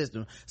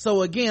system.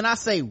 So again, I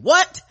say,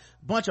 what?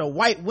 Bunch of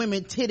white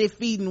women titty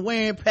feeding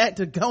wearing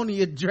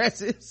Patagonia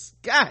dresses.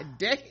 God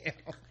damn.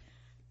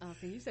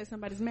 Can you say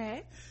somebody's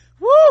mad?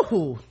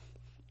 Woo!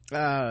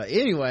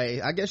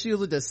 Anyway, I guess she was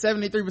with the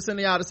 73% of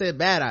y'all that said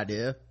bad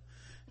idea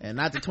and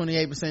not the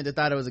 28% that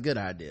thought it was a good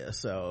idea.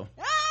 So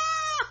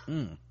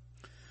for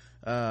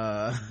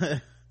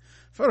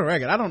the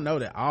record, I don't know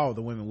that all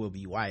the women will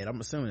be white.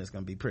 I'm assuming it's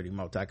going to be pretty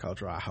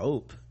multicultural, I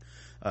hope.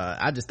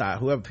 I just thought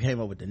whoever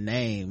came up with the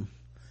name,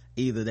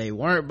 either they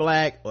weren't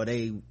black or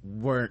they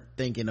weren't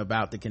thinking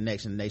about the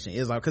connection to Nation of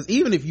Islam, because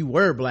even if you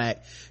were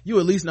black, you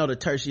at least know the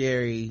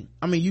tertiary,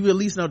 you at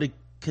least know the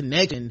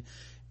connection.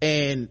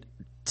 And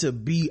to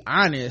be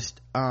honest,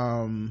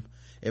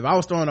 if I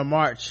was throwing a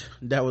march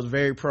that was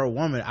very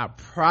pro-woman, I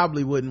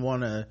probably wouldn't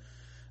want to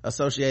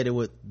associate it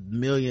with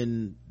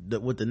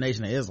with the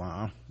Nation of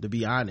Islam, to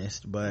be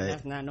honest. But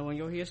that's not knowing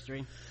your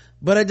history.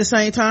 But at the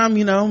same time,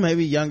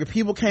 maybe younger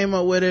people came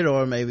up with it,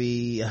 or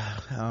maybe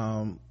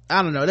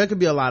I don't know, there could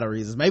be a lot of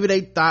reasons. Maybe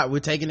they thought we're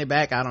taking it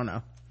back, I don't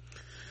know.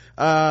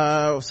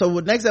 So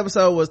the next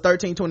episode was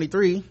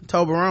 1323,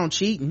 Toblerone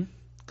cheating,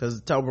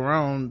 because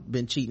Toblerone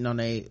been cheating on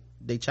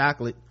they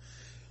chocolate.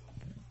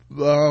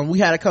 We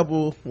had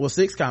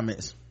 6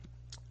 comments.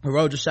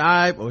 Roger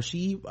Shibe or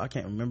Sheeb, I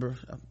can't remember,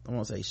 I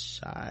won't say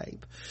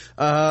Shibe.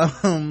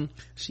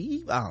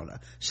 Sheeb, I don't know.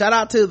 Shout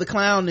out to the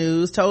Clown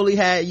News, totally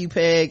had you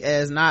pegged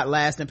as not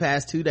lasting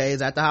past 2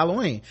 days after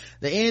Halloween.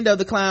 The end of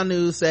the Clown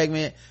News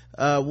segment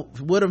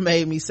would have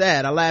made me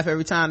sad. I laugh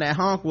every time that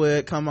honk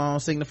would come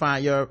on,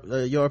 signifying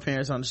your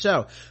appearance on the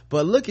show.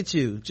 But look at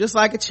you, just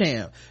like a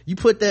champ. You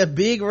put that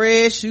big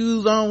red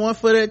shoes on one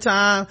foot at a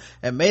time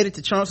and made it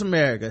to Trump's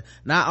America.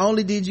 Not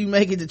only did you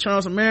make it to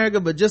Trump's America,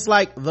 but just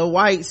like the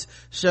whites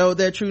showed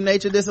their true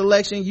nature this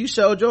election, you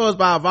showed yours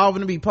by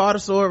evolving to be part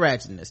of sword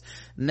ratchetness.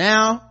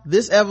 Now,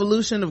 this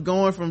evolution of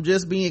going from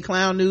just being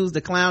clown news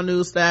to clown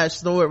news /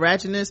 sword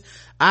ratchetness,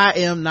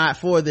 I am not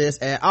for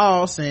this at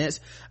all, since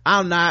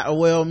I'm not a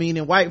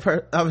well-meaning white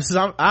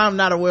I'm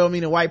not a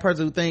well-meaning white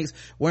person who thinks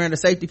wearing a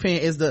safety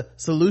pin is the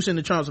solution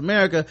to Trump's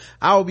America.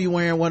 I will be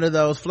wearing one of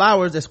those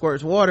flowers that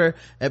squirts water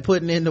and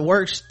putting in the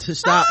work to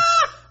stop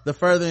the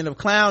furthering of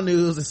clown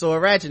news and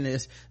sword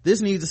ratchetness.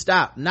 This needs to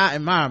stop. Not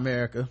in my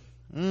America.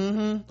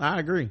 I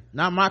agree.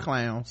 Not my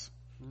clowns.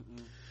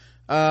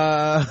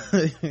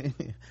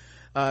 Coon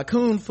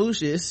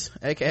Fushis,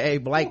 aka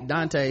Blake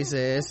Dante,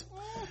 says,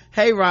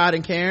 hey Rod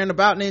and Karen,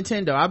 about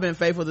Nintendo, I've been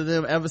faithful to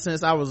them ever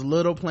since I was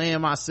little,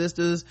 playing my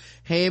sister's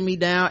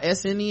hand-me-down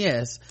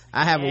SNES.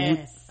 I have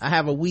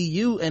a Wii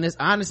U, and it's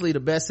honestly the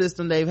best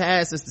system they've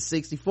had since the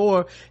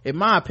 64. In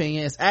my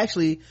opinion, it's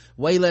actually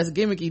way less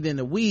gimmicky than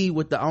the Wii,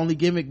 with the only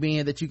gimmick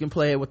being that you can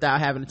play it without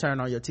having to turn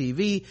on your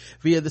TV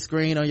via the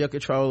screen on your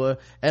controller,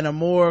 and a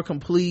more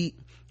complete,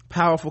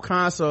 powerful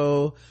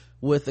console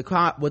with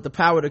the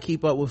power to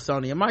keep up with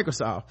Sony and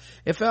Microsoft.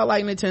 It felt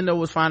like Nintendo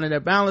was finding their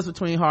balance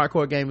between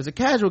hardcore gamers and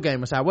casual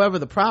gamers. However,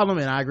 the problem,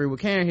 and I agree with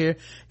Karen here,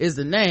 is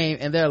the name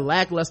and their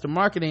lackluster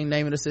marketing,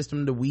 naming the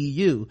system the Wii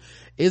U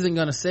isn't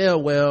going to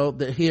sell well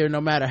here, no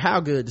matter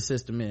how good the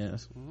system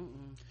is.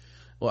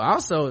 Well,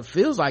 also, it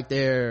feels like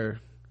they're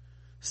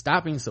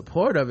stopping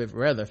support of it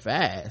rather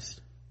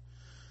fast,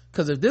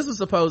 because if this was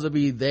supposed to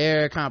be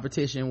their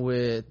competition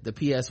with the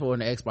PS4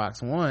 and the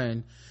Xbox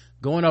One,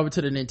 going over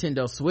to the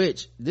Nintendo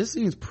Switch, this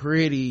seems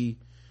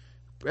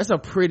that's a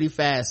pretty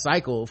fast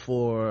cycle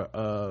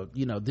for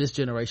this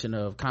generation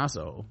of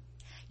console.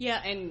 Yeah,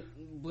 and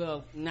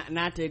well,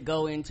 not to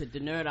go into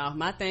the nerd off,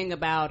 my thing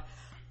about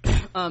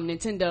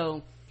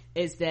Nintendo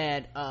is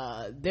that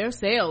their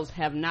sales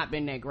have not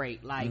been that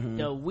great. Like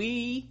the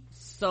Wii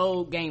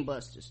sold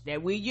gangbusters.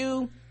 That Wii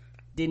U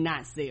did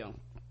not sell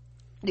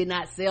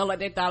like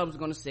they thought it was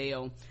going to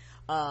sell.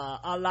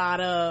 A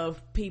lot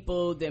of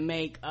people that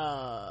make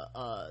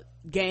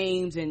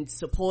games and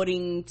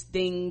supporting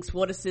things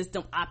for the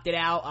system opted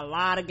out. A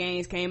lot of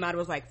games came out, it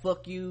was like,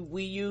 fuck you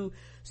Wii U.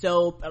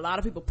 So a lot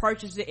of people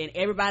purchased it, and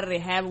everybody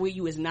that have Wii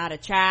U is not a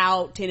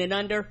child 10 and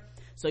under.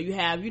 So you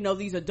have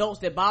these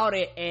adults that bought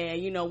it,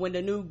 and when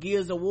the new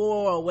Gears of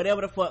War or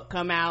whatever the fuck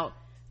come out,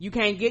 you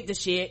can't get the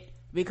shit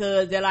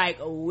because they're like,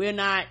 we're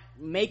not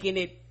making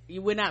a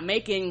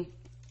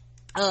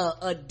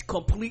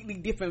completely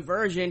different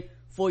version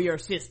for your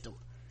system.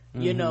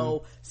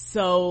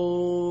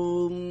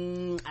 So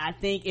I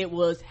think it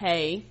was,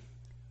 hey,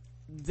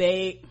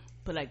 they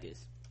put like this,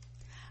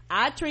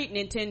 I treat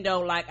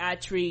Nintendo like I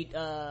treat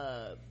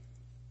WB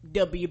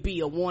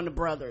or Warner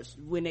Brothers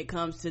when it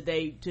comes to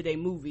they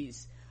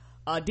movies,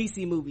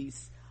 DC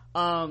movies.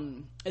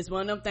 It's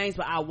one of them things,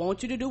 but I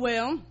want you to do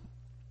well,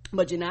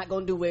 but you're not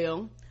gonna do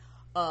well.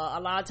 A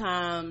lot of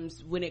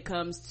times when it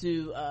comes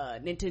to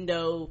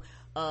Nintendo,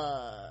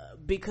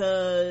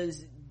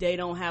 because they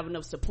don't have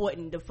enough support,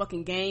 and the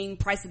fucking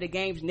price of the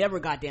games never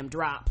goddamn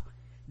drop.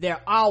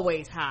 They're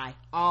always high,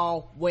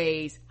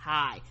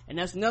 and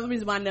that's another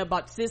reason why I know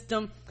about the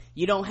system.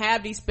 You don't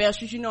have these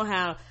specials. You know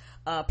how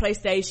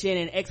PlayStation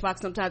and Xbox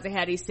sometimes they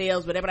have these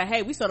sales, whatever. Like,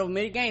 hey, we sold over 1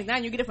 million games, now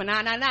you get it for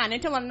 $9.99. They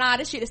tell them, nah,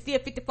 this shit is still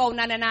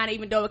 $54.99,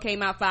 even though it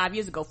came out 5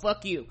 years ago.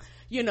 Fuck you.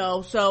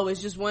 So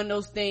it's just one of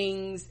those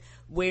things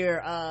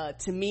where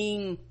to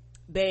me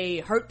they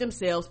hurt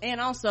themselves.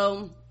 And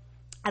also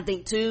I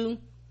think too,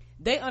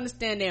 they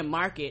understand their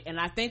market, and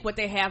I think what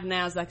they have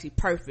now is actually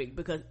perfect,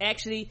 because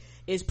actually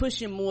it's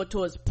pushing more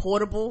towards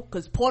portable,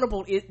 because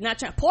portable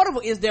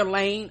is their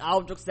lane.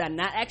 All jokes aside,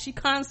 not actually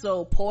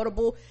console.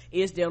 Portable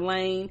is their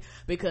lane,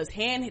 because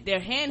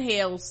their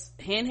handhelds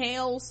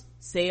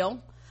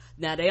sell.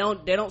 Now they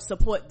don't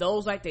support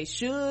those like they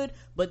should,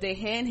 but their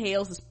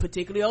handhelds, is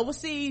particularly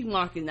overseas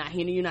market, not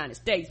here in the United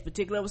States,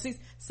 particularly overseas,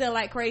 sell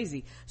like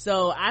crazy.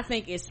 So I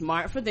think it's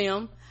smart for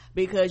them,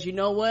 because you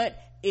know what?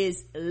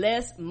 Is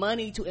less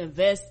money to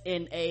invest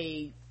in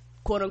a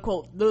quote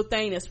unquote little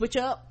thing that switch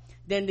up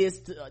than it is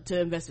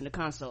to invest in a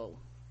console.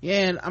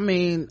 Yeah, and I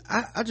mean,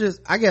 I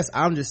guess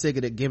I'm just sick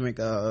of the gimmick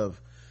of,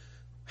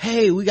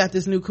 hey, we got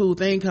this new cool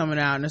thing coming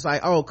out, and it's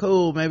like, oh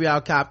cool, maybe I'll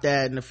cop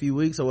that in a few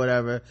weeks or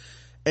whatever,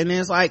 and then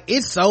it's like,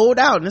 it's sold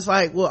out, and it's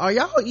like, well, are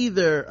y'all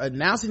either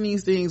announcing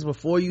these things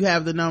before you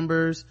have the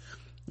numbers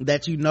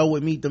that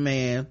would meet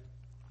demand,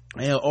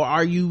 or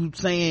are you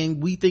saying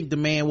we think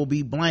demand will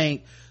be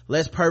blank,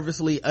 let's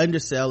purposely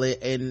undersell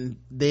it, and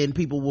then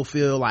people will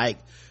feel like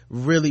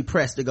really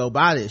pressed to go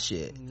buy this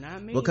shit?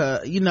 Not me.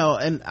 Because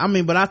and I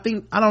mean, but I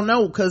don't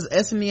know, because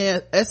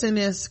the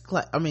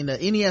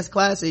NES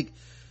Classic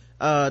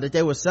that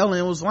they were selling,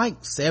 it was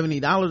like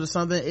 $70 or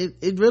something.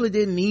 It really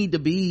didn't need to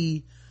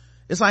be,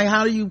 it's like,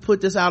 how do you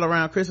put this out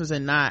around Christmas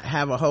and not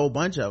have a whole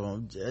bunch of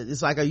them?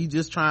 It's like, are you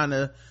just trying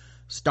to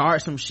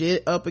start some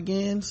shit up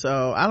again?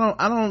 So I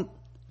don't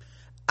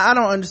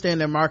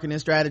understand their marketing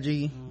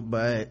strategy,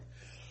 but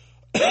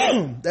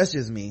that's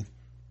just me.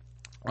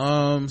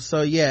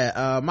 So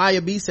yeah,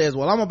 Maya B says,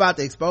 well, I'm about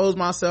to expose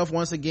myself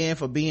once again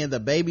for being the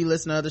baby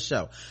listener of the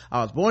show.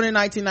 I was born in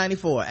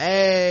 1994.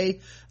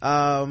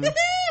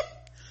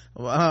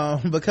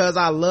 Because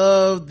I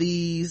love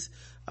these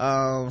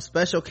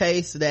special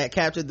case that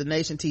captured the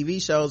nation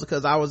TV shows,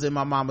 because I was in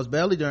my mama's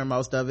belly during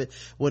most of it.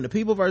 When the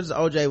People versus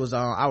OJ was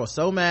on, I was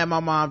so mad my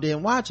mom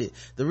didn't watch it.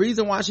 The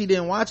reason why she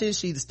didn't watch it,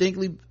 she's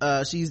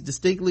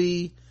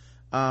distinctly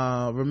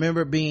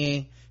remembered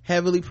being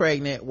heavily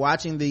pregnant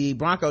watching the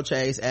Bronco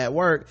chase at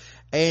work,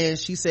 and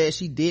she said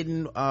she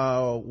didn't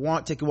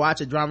want to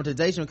watch a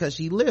dramatization because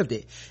she lived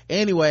it.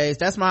 Anyways,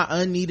 that's my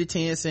unneeded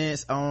 10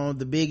 cents on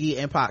the Biggie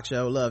and Pac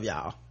show. Love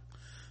y'all.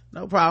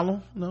 No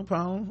problem.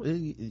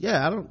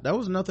 Yeah, there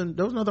was nothing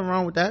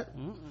wrong with that.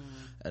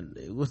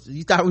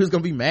 You thought we was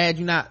gonna be mad?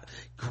 You not,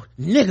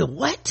 nigga,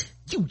 what?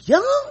 You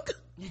young?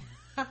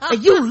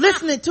 And you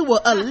listening to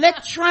an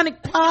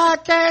electronic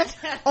podcast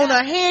on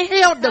a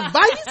handheld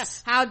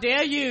device? How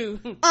dare you?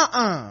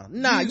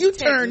 Nah, you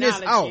turn this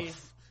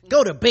off.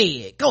 Go to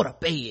bed.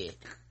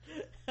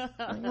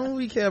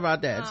 We care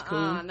about that. It's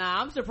cool.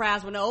 Nah, I'm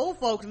surprised when the old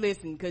folks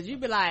listen, cause you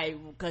be like,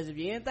 cause if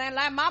you anything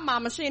like my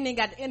mama, she ain't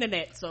got the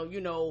internet, so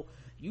you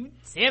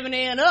 70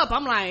 and up,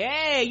 I'm like,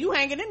 hey, you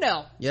hanging in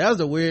there. Yeah, that was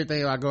the weird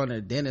thing about going to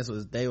the dentist,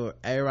 was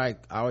everybody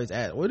always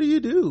asked, what do you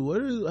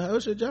do?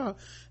 How's your job?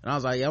 And I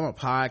was like, yeah, I'm a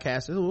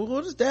podcaster. Well,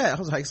 what is that? I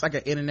was like, it's like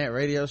an internet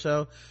radio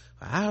show.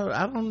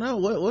 I don't know.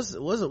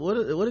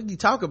 What did you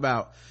talk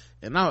about?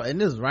 And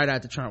this was right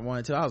after Trump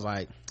won too. I was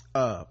like,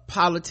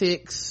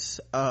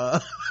 politics,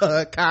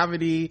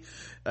 comedy,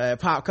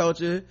 pop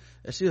culture.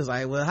 And she was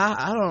like, well,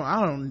 I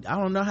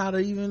don't know how to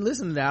even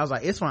listen to that. I was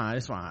like, it's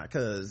fine,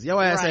 cause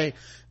your ass ain't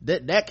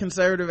that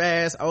conservative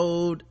ass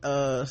old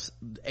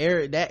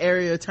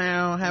area of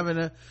town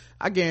having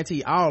I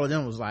guarantee all of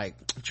them was like,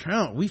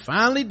 Trump, we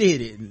finally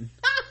did it.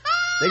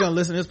 They gonna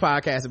listen to this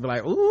podcast and be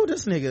like, ooh,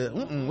 this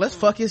nigga, let's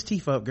fuck his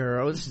teeth up,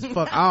 girl. Let's just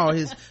fuck all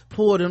his,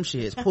 pull them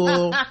shits,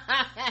 pull.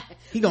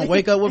 He gonna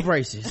wake up with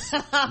braces.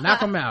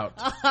 Knock him out.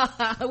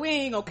 We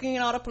ain't gonna clean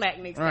all the plaque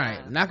next time.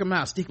 Right. Knock him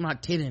out. Stick my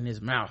tit in his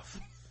mouth.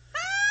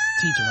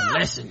 Teach him a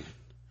lesson.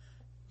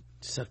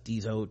 Suck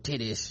these old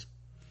titties.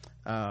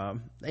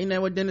 Ain't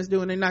that what dentists do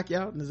when they knock you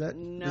out? Is that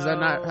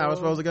not how it's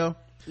supposed to go?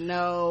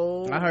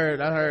 No. I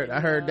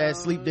heard that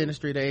sleep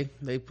dentistry,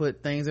 they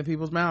put things in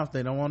people's mouths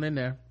they don't want in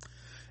there.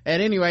 At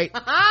any rate,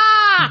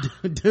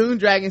 Dune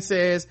Dragon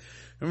says,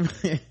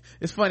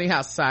 it's funny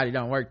how society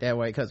don't work that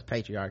way because of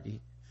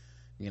patriarchy.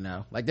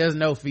 Like there's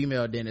no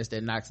female dentist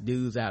that knocks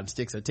dudes out and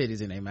sticks her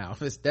titties in their mouth.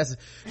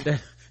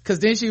 Cause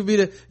then she'd be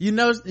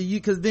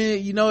cause then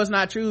it's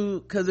not true,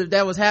 cause if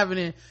that was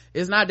happening,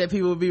 it's not that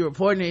people would be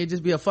reporting it, it'd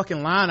just be a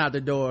fucking line out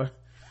the door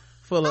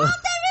full of. They be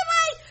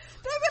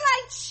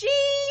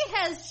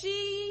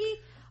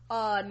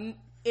like,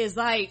 is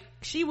like,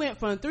 she went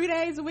from 3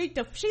 days a week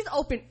to she's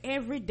open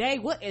every day.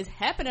 What is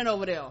happening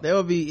over there? There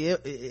would be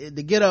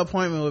the get up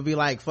appointment would be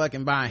like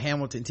fucking buying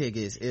Hamilton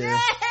tickets. You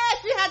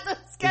have to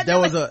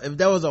schedule if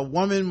there was a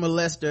woman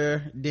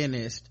molester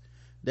dentist,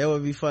 there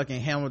would be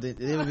fucking Hamilton.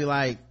 It would be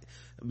like,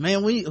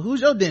 man, who's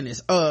your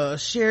dentist?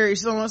 Sherry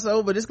so and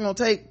so, but it's gonna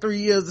take 3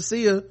 years to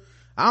see her.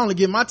 I only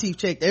get my teeth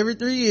checked every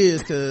 3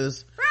 years,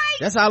 cause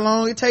that's how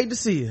long it take to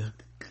see her.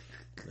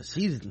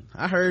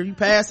 I heard you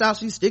pass out,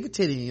 she stick a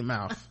titty in your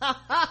mouth. Like,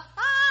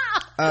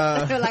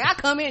 I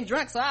come in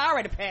drunk, so I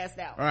already passed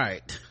out.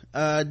 Right.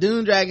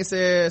 Dune Dragon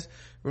says,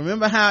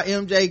 remember how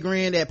MJ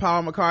grinned at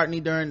Paul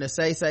McCartney during the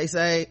Say?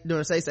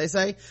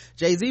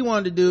 Jay-Z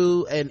wanted to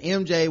do an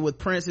MJ with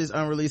Prince's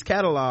unreleased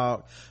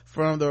catalog.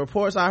 From the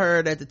reports I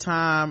heard at the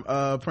time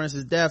of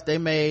Prince's death, they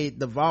made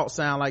the vault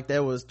sound like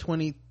there was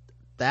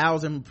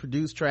 20,000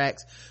 produced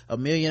tracks,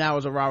 1 million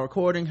hours of raw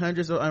recording,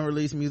 hundreds of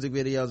unreleased music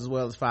videos, as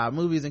well as 5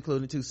 movies,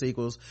 including 2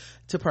 sequels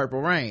to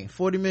Purple Rain.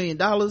 $40 million,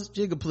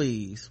 jigga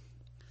please.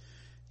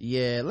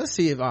 Yeah, let's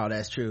see if all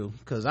that's true,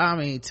 because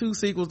 2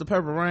 sequels to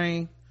Purple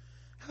Rain,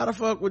 how the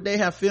fuck would they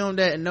have filmed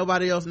that and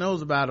nobody else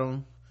knows about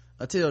them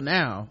until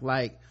now?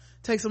 Like,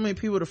 take so many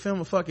people to film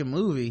a fucking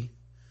movie.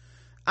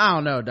 I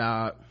don't know,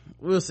 dog.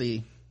 We'll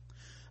see.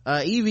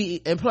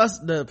 Evie, and plus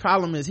the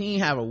problem is he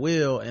ain't have a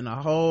will, and a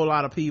whole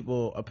lot of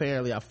people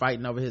apparently are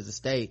fighting over his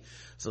estate.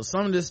 So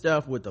some of this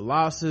stuff with the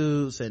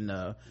lawsuits and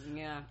all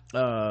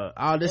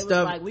this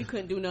stuff, like we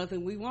couldn't do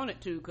nothing we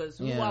wanted to, because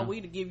who are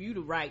we to give you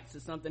the rights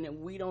to something that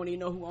we don't even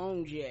know who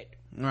owns yet?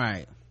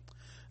 Right.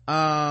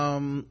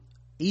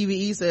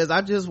 EVE says,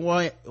 I just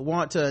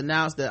want to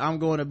announce that I'm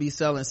going to be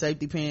selling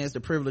safety pins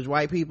to privileged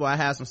white people. I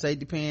have some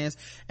safety pins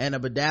and a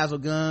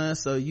bedazzled gun,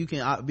 so you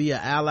can be an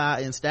ally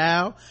in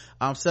style.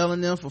 I'm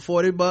selling them for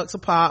 $40 a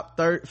pop,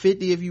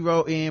 50 if you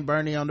wrote in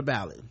Bernie on the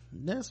ballot.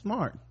 That's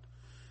smart.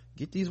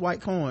 Get these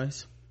white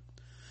coins.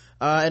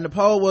 And the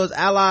poll was,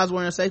 allies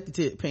wearing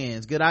safety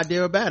pins, good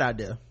idea or bad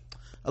idea?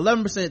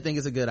 11% think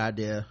it's a good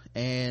idea,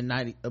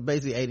 and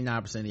basically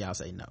 89% of y'all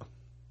say no.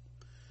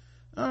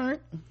 All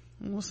right,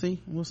 we'll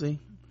see.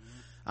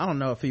 I don't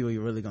know if people are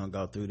really gonna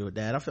go through with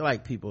that. I feel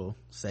like people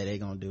say they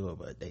gonna do it,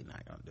 but they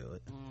not gonna do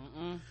it.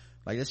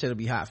 Like, this shit'll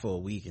be hot for a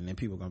week, and then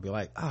people gonna be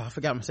like, oh, I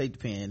forgot my safety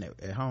pin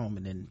at home,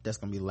 and then that's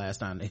gonna be the last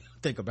time they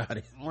think about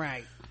it.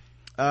 Right.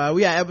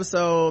 We got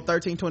episode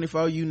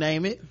 1324, You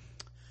Name It.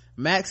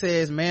 Max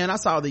says, man, I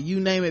saw the You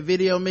Name It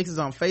video mixes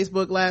on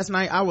Facebook last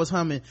night. I was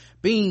humming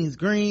beans,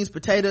 greens,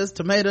 potatoes,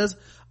 tomatoes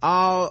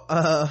all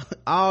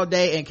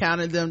day and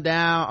counted them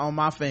down on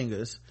my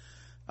fingertips.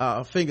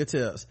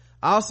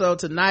 Also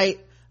tonight,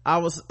 I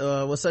was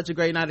such a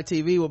great night of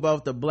TV with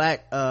both the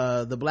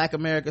black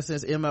America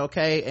since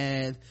MLK,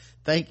 and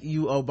thank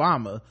you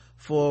Obama.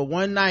 For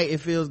one night, it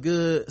feels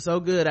good,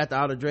 so good after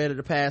all the dread of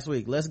the past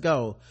week. Let's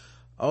go.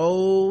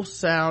 Old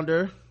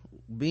sounder,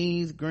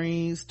 beans,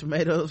 greens,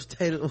 tomatoes,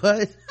 potatoes,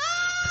 what?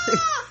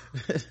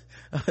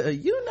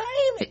 You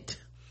name it.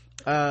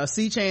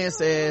 C-Chan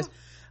says,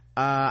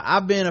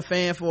 I've been a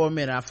fan for a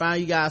minute. I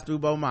found you guys through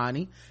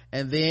Bomani,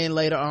 and then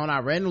later on I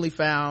randomly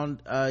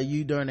found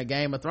you during the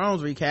Game of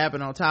Thrones recap,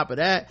 and on top of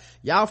that,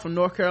 y'all from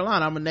North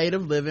Carolina. I'm a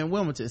native, live in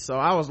Wilmington, so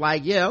I was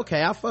like, yeah,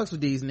 okay, I fucks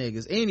with these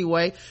niggas.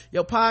 Anyway,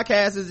 your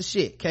podcast is the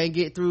shit. Can't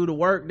get through the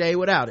work day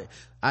without it.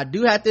 I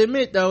do have to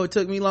admit though, it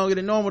took me longer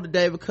than normal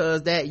today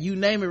because that You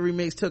Name It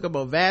remix took up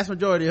a vast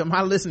majority of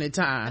my listening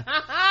time.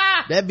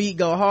 That beat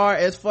go hard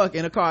as fuck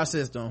in a car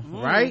system,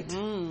 right?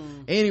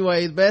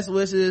 Anyways, best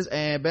wishes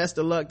and best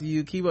of luck to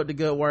you. Keep up the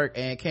good work,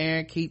 and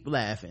Karen, keep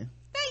laughing.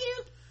 Thank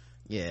you.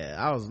 Yeah,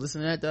 I was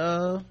listening at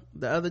the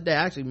other day.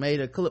 I actually made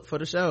a clip for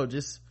the show.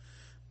 Just,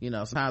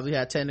 sometimes we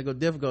have technical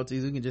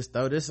difficulties. We can just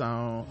throw this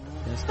on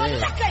instead.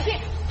 Look at here.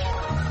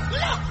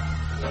 Look.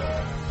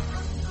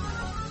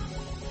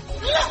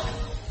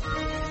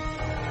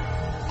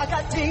 I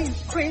got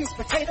beans, greens,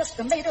 potatoes,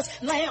 tomatoes,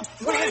 lamb,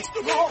 ram,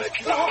 raw,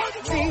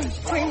 beans,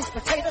 greens,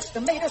 potatoes,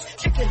 tomatoes,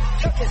 chicken,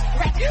 turkeys,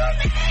 rat.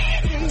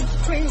 Beans,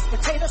 greens,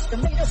 potatoes,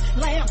 tomatoes,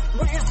 lamb,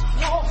 ram,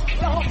 raw,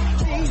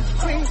 beans,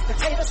 greens,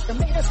 potatoes,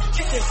 tomatoes,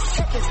 chicken,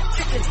 turkeys,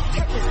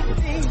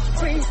 beans,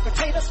 greens,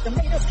 potatoes,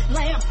 tomatoes,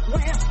 lamb,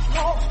 ram,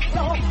 raw,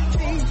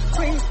 beans,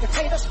 greens,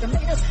 potatoes,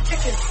 tomatoes,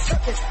 chicken,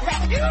 turkeys,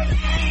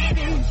 rat.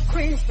 Beans,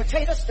 greens,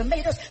 potatoes,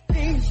 tomatoes,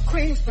 beans,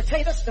 greens,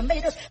 potatoes,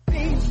 tomatoes,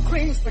 beans,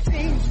 greens, beans,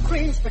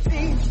 greens,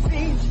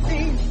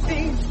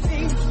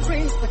 beans,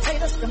 greens,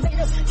 potatoes,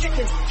 tomatoes,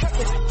 chicken,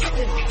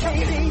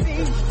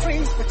 beans,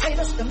 greens,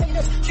 potatoes,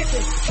 tomatoes,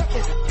 chicken,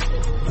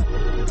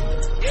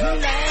 You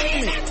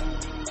name it.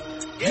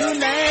 You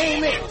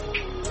name it.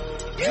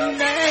 You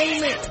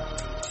name it.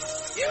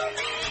 You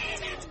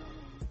name it.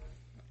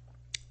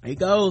 It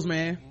goes,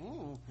 man.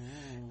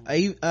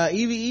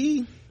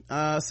 EVE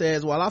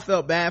says, while I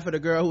felt bad for the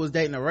girl who was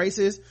dating a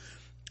racist,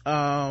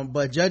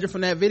 but judging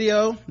from that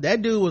video,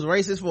 that dude was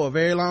racist for a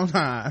very long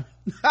time.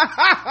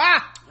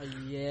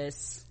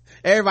 Yes.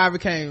 Everybody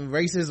became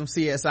racism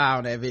CSI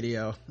on that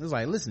video. It was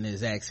like, listen to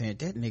his accent.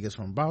 That nigga's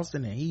from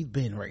Boston and he's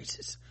been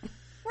racist.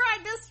 Right,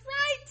 that's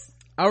right.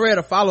 I read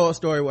a follow-up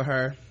story with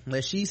her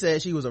that she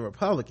said she was a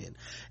Republican.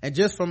 And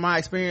just from my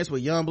experience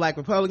with young black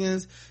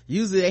Republicans,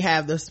 usually they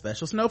have the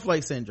special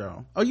snowflake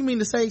syndrome. Oh, you mean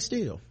the Sage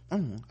Steele?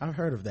 I've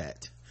heard of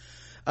that.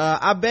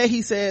 I bet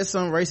he said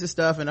some racist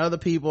stuff and other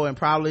people and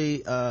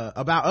probably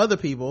about other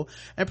people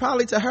and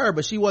probably to her,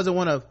 but she wasn't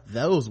one of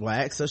those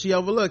blacks, so she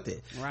overlooked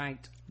it. Right.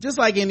 Just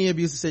like any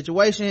abusive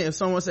situation, if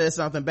someone says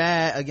something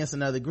bad against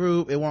another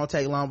group, it won't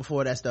take long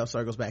before that stuff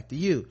circles back to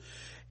you.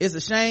 It's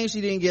a shame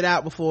she didn't get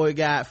out before it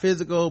got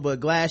physical, but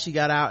glad she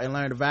got out and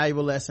learned a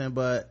valuable lesson.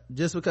 But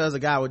just because a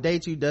guy would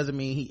date you doesn't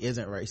mean he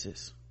isn't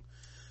racist.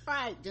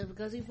 Right. Just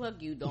because he fuck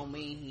you don't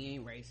mean he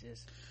ain't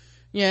racist.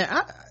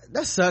 Yeah,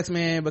 that sucks,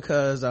 man,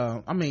 because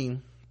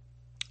in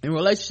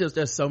relationships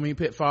there's so many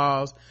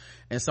pitfalls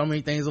and so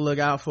many things to look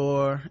out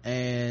for,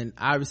 and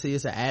obviously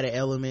it's an added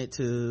element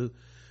to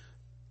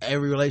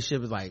every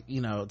relationship. Is like,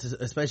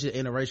 especially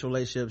interracial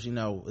relationships,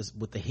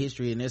 with the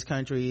history in this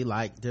country,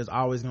 like there's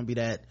always gonna be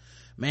that,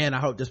 man, I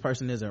hope this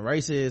person isn't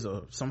racist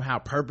or somehow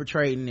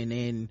perpetrating, and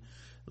then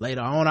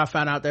later on I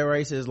found out they're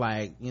racist.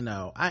 Like,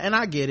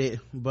 I get it,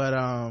 but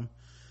I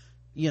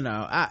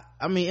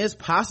mean it's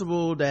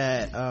possible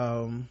that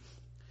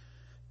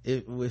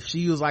if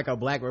she was like a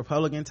black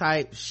Republican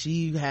type,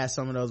 she has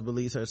some of those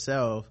beliefs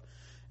herself,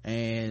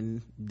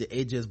 and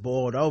it just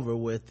boiled over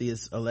with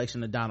this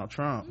election of Donald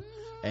Trump.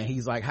 And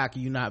he's like, how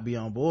can you not be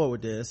on board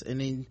with this?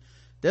 And then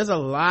there's a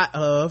lot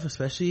of,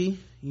 especially,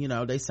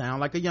 they sound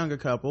like a younger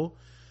couple,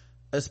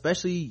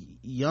 especially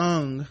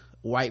young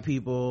white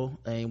people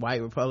and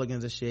white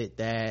Republicans and shit,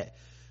 that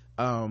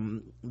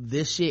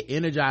this shit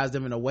energized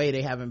them in a way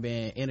they haven't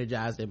been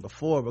energized in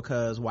before,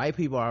 because white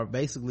people are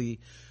basically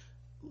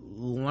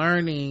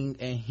learning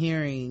and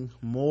hearing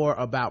more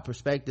about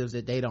perspectives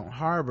that they don't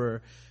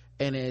harbor,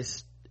 and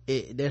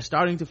they're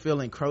starting to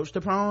feel encroached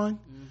upon,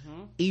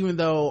 even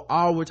though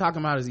all we're talking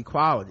about is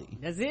equality.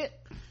 That's it.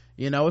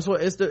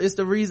 It's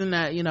the reason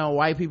that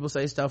white people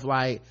say stuff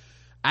like,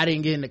 I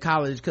didn't get into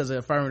college because of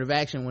affirmative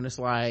action, when it's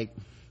like,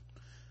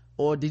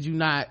 or did you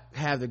not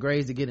have the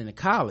grades to get into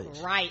college?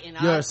 Right. And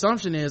your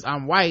assumption is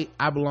I'm white,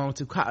 I belong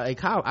to a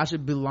college, I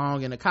should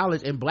belong in a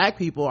college, and black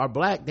people are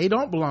black, they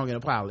don't belong in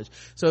a college.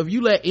 So if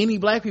you let any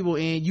black people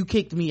in, you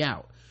kicked me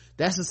out.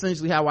 That's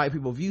essentially how white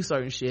people view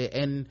certain shit.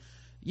 And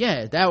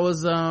yeah, that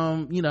was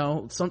you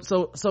know,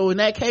 so in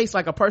that case,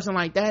 like a person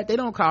like that, they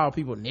don't call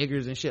people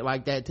niggers and shit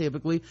like that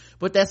typically,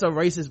 but that's a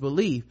racist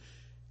belief.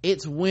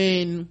 It's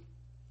when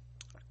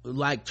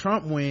like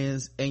Trump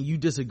wins and you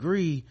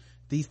disagree,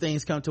 these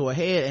things come to a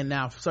head, and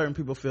now certain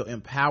people feel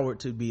empowered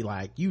to be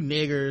like, you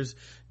niggers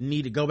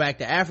need to go back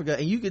to Africa.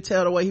 And you could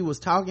tell the way he was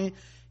talking,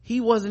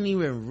 he wasn't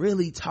even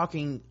really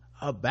talking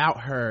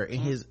about her. In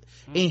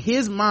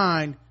his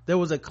mind, there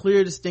was a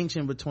clear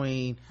distinction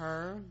between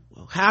her,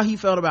 how he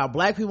felt about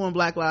black people and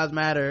Black Lives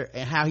Matter,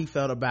 and how he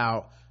felt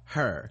about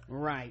her.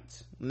 Right.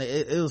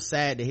 It was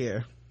sad to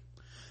hear.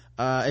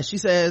 And she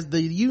says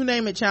the you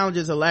name it challenge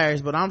is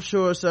hilarious, but I'm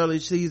sure Shirley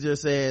Caesar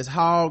says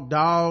hog,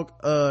 dog,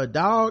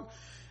 dog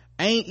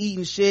ain't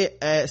eating shit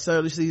at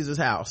Shirley Caesar's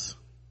house.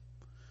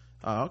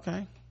 Oh,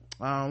 okay.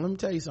 Let me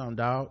tell you something,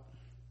 dog.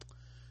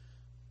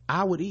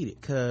 I would eat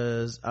it,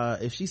 cause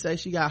if she says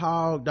she got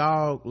hog,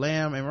 dog,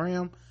 lamb, and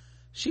ram,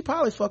 she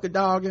probably fuck a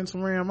dog and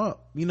some ram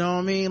up. You know what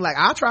I mean? Like,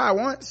 I'll try it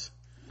once.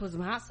 Put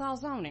some hot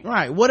sauce on it.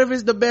 Right. What if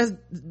it's the best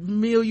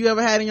meal you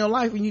ever had in your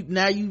life, and you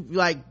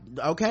like,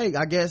 okay,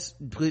 I guess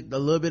put a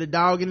little bit of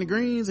dog in the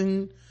greens,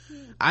 and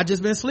I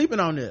just been sleeping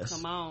on this.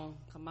 Come on.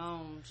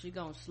 She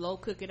gonna slow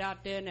cook it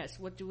out there, and that's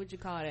what you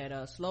call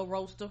that, slow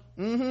roaster.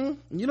 You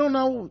don't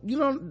know,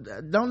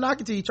 don't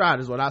knock it till you try it,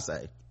 is what I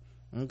say.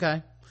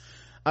 Okay.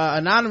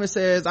 Anonymous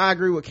says, I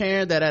agree with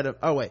Karen that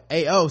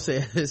AO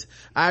says,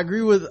 I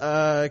agree with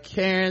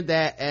Karen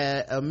that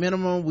at a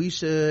minimum we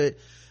should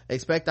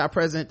expect our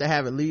president to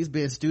have at least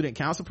been student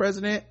council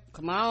president.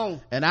 Come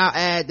on. And I'll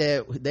add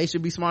that they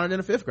should be smarter than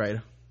a fifth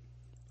grader.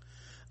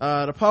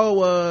 The poll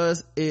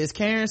was, is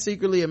Karen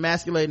secretly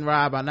emasculating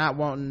Rob by not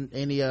watching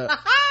any of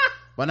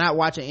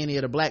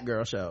the black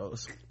girl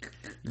shows?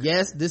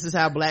 Yes, this is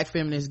how black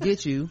feminists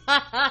get you.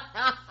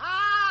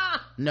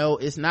 No,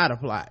 it's not a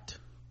plot.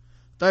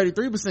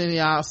 33% of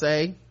y'all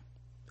say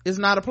it's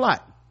not a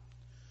plot,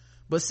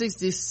 but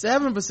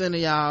 67% of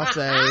y'all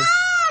say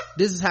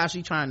this is how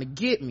she trying to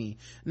get me.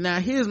 Now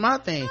here's my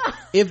thing: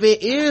 if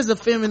it is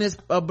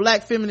a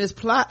black feminist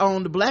plot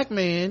on the black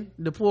man,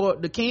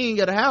 the king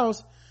of the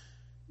house,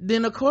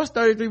 then of course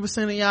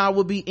 33% of y'all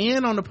will be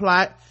in on the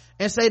plot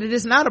and say that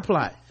it's not a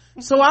plot.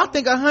 So I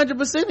think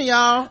 100% of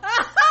y'all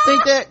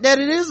think that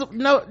it is.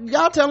 No,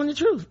 y'all telling the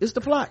truth. It's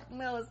the plot.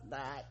 No, it's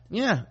not.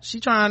 Yeah,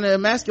 she trying to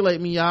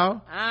emasculate me,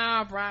 y'all.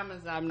 I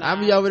promise I'm not.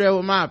 I'll be over there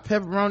with my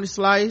pepperoni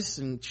slice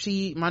and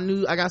cheese.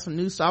 I got some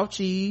new soft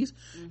cheese,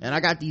 and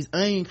I got these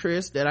onion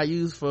crisps that I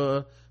use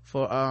for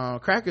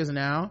crackers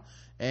now.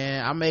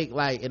 And I make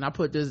and I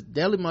put this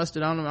deli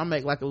mustard on them. I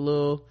make like a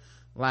little,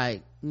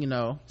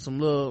 some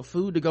little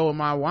food to go with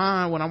my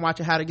wine when I'm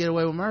watching How to Get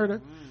Away with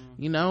Murder.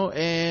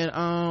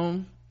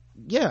 And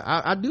yeah,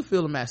 I do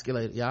feel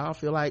emasculated, y'all. I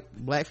feel like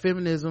black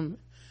feminism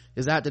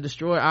is out to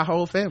destroy our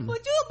whole family.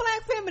 But you a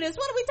black feminist.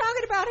 What are we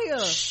talking about here?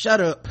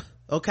 Shut up,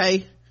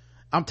 okay?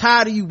 I'm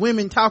tired of you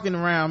women talking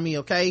around me,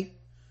 okay?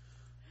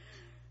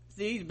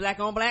 See, black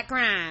on black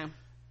crime.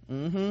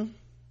 You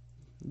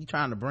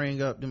trying to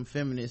bring up them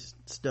feminist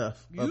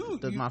stuff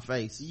up to my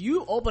face.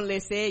 You openly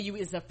said you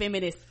is a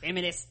feminist.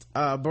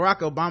 Barack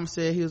Obama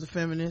said he was a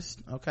feminist,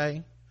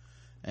 okay?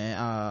 And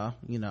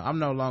I'm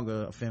no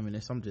longer a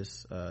feminist. I'm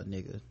just a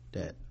nigga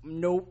that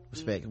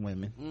respect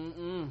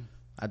women.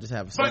 I just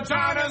have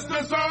vaginas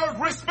deserve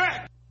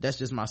respect. That's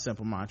just my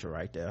simple mantra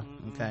right there.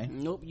 Okay.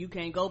 Nope, you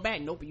can't go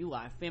back. Nope, you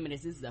are a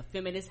feminist. This is a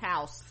feminist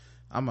house.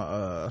 I'm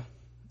a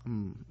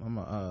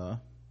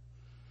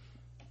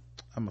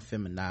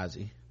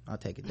feminazi. I'll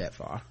take it that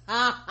far.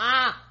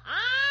 I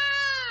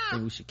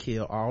think we should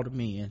kill all the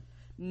men.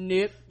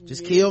 Nope.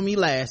 Just kill me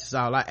last is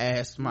all I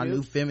ask my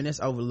new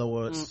feminist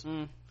overlords.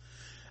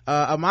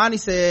 Amani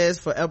says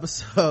for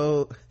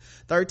episode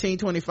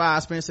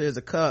 1325, Spencer is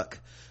a cuck.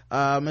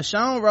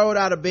 Michonne rolled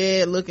out of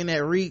bed looking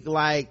at Reek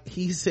like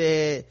he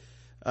said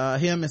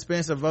him and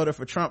Spencer voted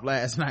for Trump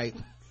last night.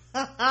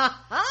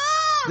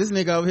 This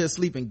nigga over here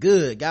sleeping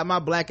good, got my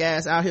black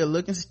ass out here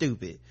looking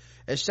stupid.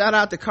 And shout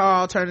out to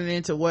Carl turning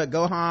into what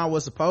Gohan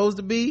was supposed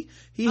to be.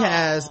 He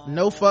has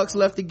no fucks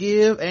left to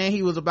give, and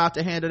he was about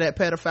to handle that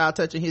pedophile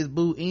touching his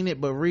boo Enid,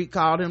 but Reek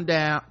calmed him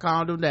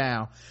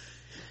down.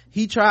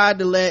 He tried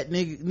to let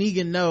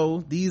Negan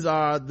know these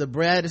are the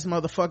baddest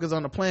motherfuckers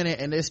on the planet,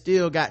 and they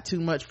still got too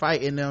much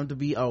fight in them to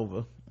be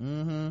over.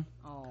 Not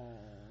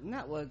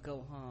what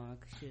Gohan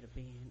should have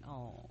been.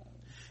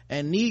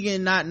 And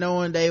Negan not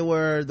knowing they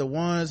were the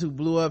ones who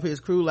blew up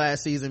his crew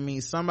last season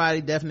means somebody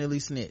definitely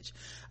snitched.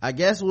 I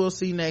guess we'll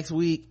see next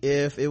week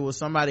if it was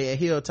somebody at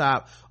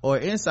Hilltop or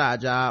Inside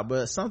Job,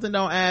 but something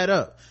don't add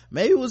up.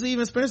 Maybe it was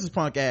even Spencer's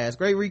punk ass.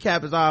 Great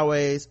recap as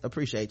always.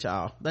 Appreciate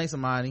y'all. Thanks,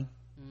 Amani.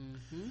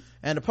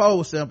 And the poll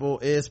was simple: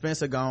 is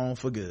Spencer gone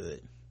for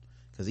good?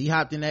 Because he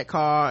hopped in that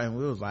car and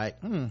we was like,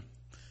 the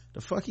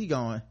fuck he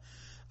going?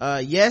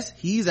 Yes,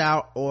 he's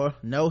out, or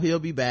no, he'll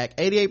be back.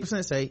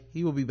 88% say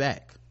he will be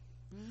back.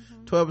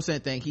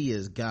 12% think he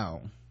is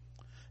gone.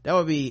 That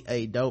would be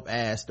a dope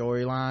ass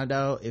storyline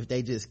though, if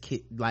they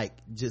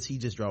he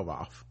just drove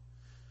off.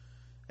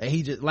 And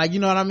he just, like, you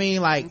know what I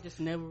mean? Like, he just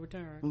never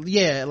returned.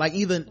 Yeah, like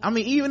even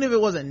if it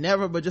wasn't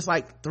never, but just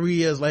like 3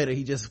 years later,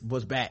 he just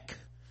was back.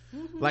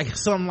 Like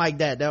something like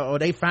that. Or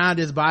they found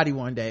his body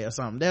one day or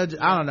something. I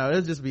don't know.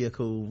 It'll just be a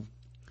cool.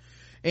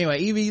 Anyway,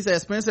 Evie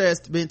says Spencer has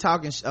been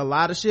talking a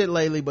lot of shit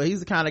lately, but he's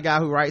the kind of guy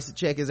who writes to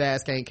check his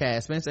ass can't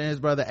cash. Spencer and his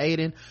brother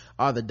Aiden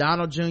are the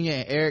Donald Jr.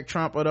 and Eric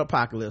Trump of the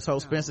apocalypse.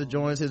 Hope Spencer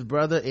joins his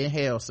brother in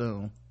hell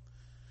soon.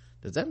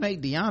 Does that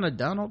make Deanna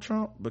Donald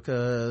Trump?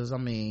 Because I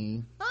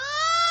mean,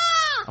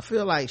 I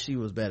feel like she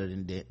was better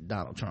than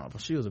Donald Trump.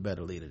 She was a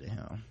better leader than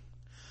him.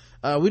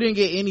 We didn't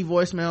get any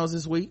voicemails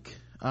this week.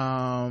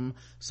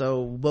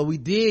 But we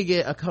did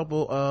get a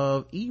couple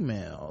of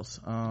emails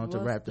to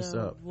wrap this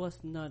up. What's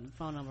the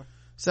phone number?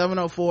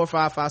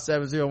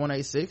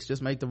 704-557-0186.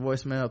 Just make the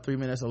voicemail 3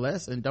 minutes or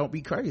less, and don't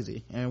be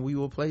crazy, and we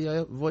will play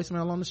your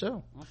voicemail on the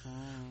show.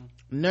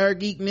 Nerd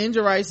Geek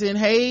Ninja writes in,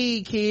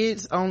 hey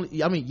kids only,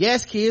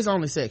 yes kids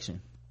only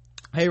section.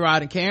 Hey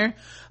Rod and Karen,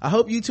 I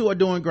hope you two are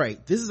doing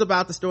great. This is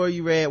about the story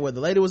you read where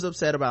the lady was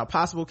upset about a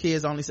possible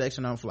kids only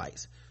section on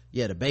flights.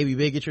 Yeah, the baby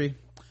bigotry.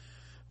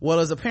 Well,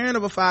 as a parent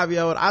of a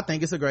 5-year-old, I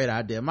think it's a great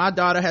idea. My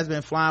daughter has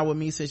been flying with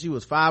me since she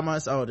was 5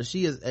 months old, and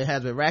she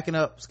has been racking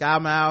up Sky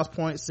Miles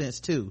points since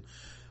 2.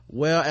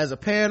 Well, as a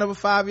parent of a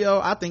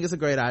 5-year-old, I think it's a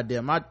great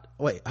idea. I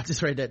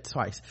just read that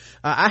twice.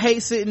 I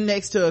hate sitting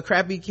next to a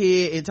crappy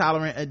kid,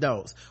 intolerant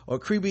adults, or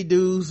creepy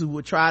dudes who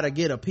would try to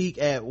get a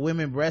peek at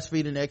women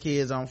breastfeeding their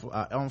kids on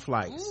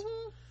flights.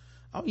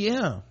 Oh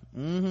yeah.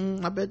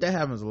 I bet that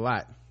happens a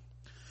lot.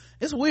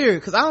 It's weird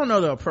because I don't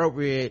know the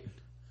appropriate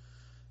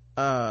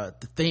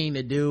the thing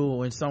to do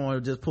when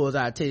someone just pulls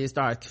out a titty and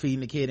starts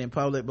feeding the kid in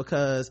public,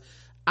 because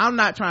I'm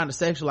not trying to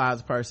sexualize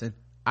a person,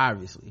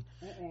 obviously.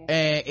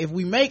 And if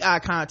we make eye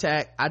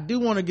contact, I do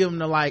want to give them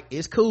the, like,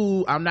 it's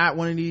cool, I'm not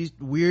one of these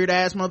weird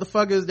ass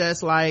motherfuckers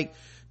that's like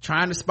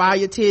trying to spy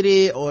your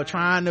titty or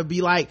trying to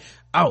be like,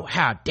 oh,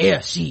 how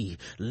dare she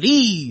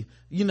leave,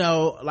 you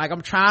know, like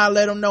I'm trying to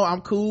let them know I'm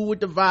cool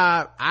with the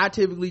vibe. I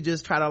typically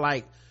just try to,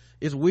 like,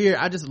 it's weird,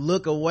 I just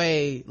look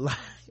away, like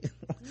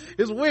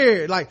it's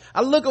weird, like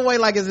I look away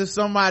like as if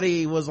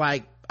somebody was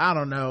like, I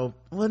don't know,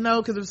 well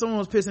no, because if someone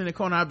was pissing in the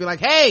corner, I'd be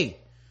like, hey,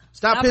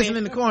 stop pissing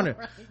in the corner.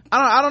 Right.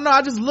 I don't know,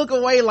 I just look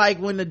away like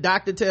when the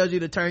doctor tells you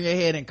to turn your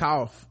head and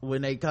cough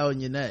when they cold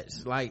your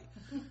nuts. Like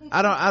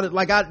I don't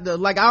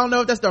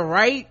know if that's the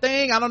right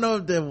thing. I don't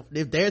know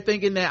if they're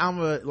thinking that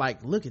I'm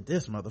like, look at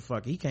this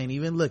motherfucker, he can't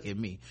even look at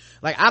me.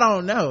 Like I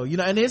don't know, you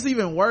know. And it's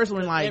even worse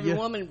when like every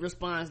woman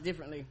responds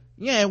differently.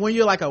 Yeah, when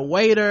you're like a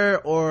waiter,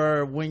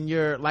 or when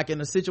you're like in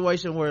a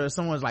situation where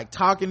someone's like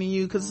talking to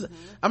you, because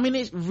I mean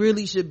it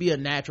really should be a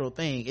natural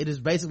thing. It is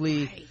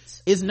basically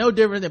it's no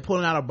different than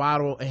pulling out a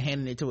bottle and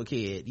handing it to a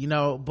kid, you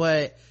know.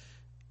 But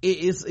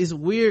it's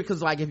weird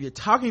because like if you're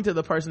talking to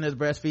the person that's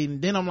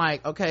breastfeeding, then I'm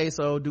like, okay,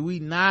 so do we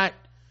not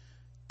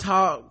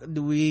talk? I'm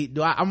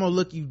gonna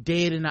look you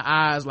dead in the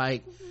eyes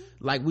like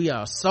we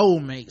are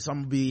soulmates.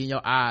 I'm gonna be in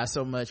your eyes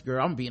so much,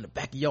 girl, I'm gonna be in the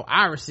back of your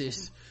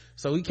irises,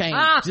 so we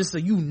can't, just so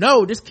you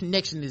know this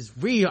connection is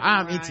real.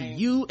 I'm into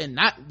you and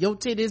not your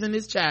titties and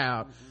this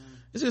child.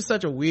 It's just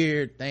such a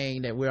weird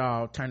thing that we're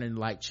all turning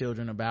like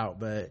children about.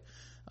 But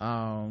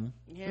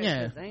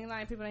yeah. Ain't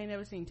like people ain't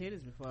never seen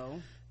titties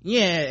before.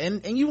 Yeah,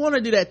 and you want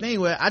to do that thing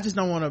where I just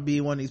don't want to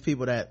be one of these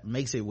people that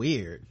makes it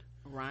weird,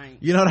 right?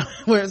 You know what I mean?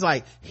 Where it's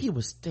like he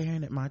was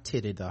staring at my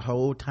titty the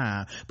whole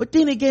time, but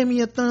then he gave me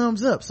a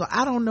thumbs up, so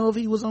I don't know if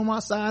he was on my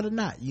side or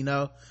not, you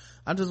know.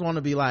 I just want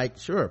to be like,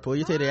 sure, pull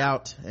your titty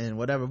out and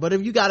whatever. But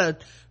if you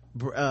got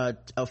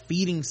a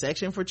feeding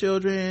section for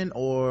children,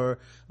 or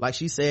like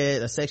she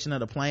said, a section of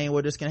the plane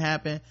where this can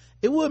happen,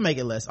 it would make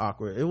it less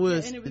awkward. It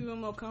would, and it would be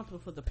more comfortable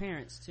for the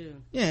parents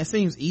too. Yeah, it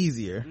seems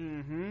easier.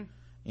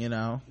 You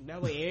know,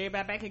 that way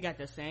everybody back here got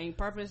the same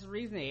purpose,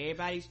 reason.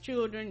 Everybody's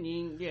children.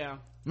 Yeah,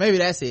 maybe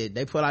that's it.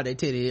 They pull out their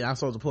titty, I'm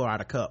supposed to pour out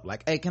a cup,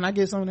 like, hey, can I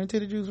get some of that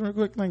titty juice real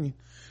quick? Thank you.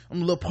 I'm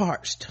a little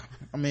parched.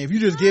 I mean, if you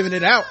just giving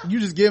it out,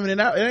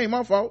 it ain't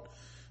my fault.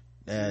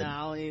 No,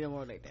 I don't need no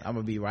more like that. I'm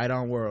gonna be right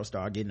on World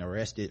Star getting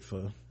arrested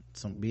for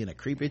being a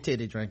creepy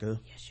titty drinker.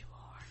 Yes, you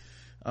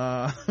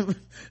are.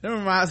 That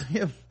reminds me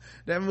of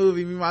that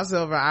movie, Me,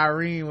 Myself, and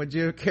Irene, when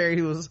Jim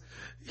Carrey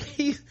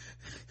he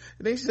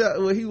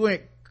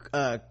went,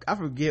 I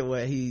forget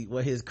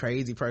what his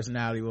crazy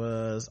personality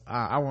was.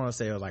 I want to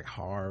say it was like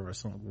horror or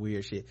some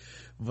weird shit.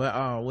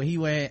 But when he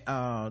went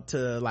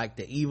to like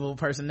the evil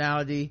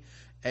personality,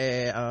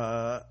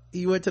 and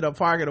he went to the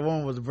park and the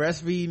woman was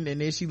breastfeeding,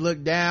 and then she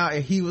looked down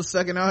and he was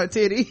sucking on her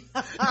titty.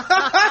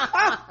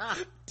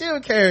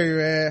 Jim Carrey,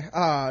 man.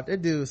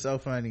 That dude was so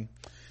funny.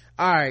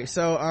 All right,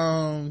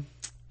 so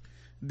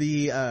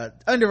the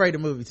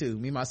underrated movie too,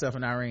 Me, Myself,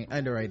 and Irene,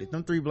 underrated.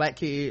 Them 3 black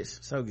kids,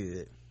 so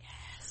good.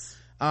 Yes..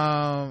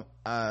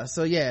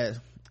 So yeah,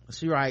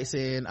 she writes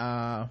in,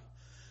 I don't know if you know this, but Jim Carrey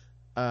was, he, they shot, well, he went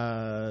across the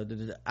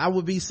I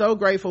would be so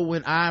grateful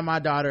when when my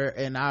daughter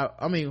and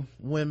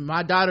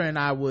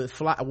I would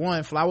fly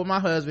with my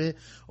husband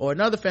or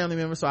another family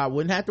member so I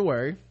wouldn't have to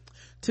worry.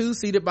 2,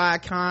 seated by a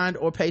kind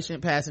or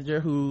patient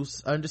passenger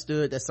who's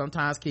understood that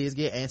sometimes kids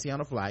get antsy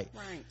on a flight.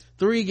 Right.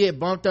 3, get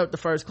bumped up to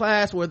first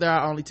class where there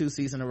are only 2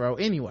 seats in a row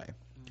anyway.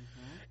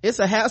 It's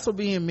a hassle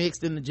being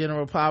mixed in the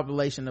general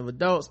population of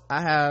adults.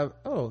 I have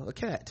a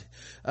cat.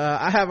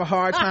 I have a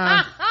hard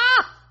time.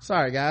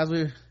 Sorry guys,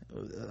 we're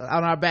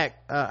on our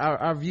back,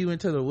 our view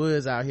into the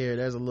woods out here.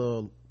 There's a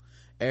little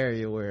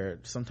area where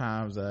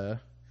sometimes I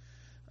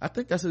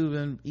think that's who's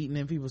been eating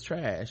in people's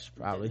trash.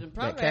 Probably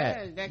that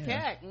cat. That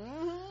cat.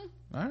 Mm-hmm.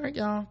 All right,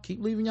 y'all,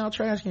 keep leaving y'all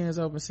trash cans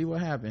open, see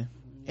what happens.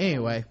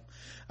 Anyway,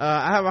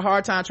 I have a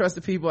hard time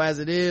trusting people as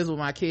it is with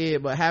my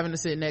kid, but having to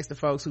sit next to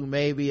folks who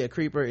may be a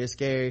creeper is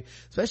scary,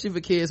 especially for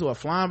kids who are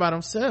flying by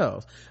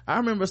themselves. I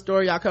remember a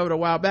story y'all covered a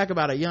while back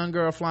about a young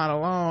girl flying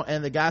alone,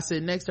 and the guy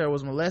sitting next to her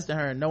was molesting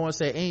her, and no one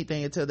said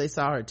anything until they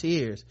saw her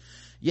tears.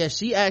 Yeah,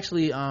 she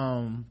actually there's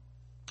an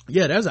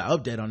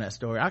update on that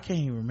story. I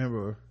can't even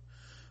remember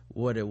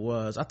what it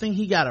was. I think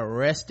he got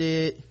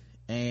arrested,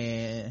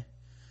 and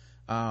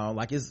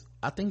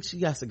I think she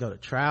has to go to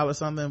trial or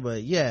something,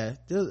 but yeah,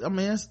 I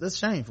mean, that's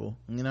shameful,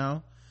 you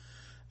know?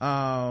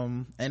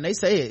 And they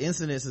say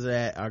incidences of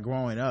that are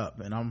growing up,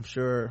 and I'm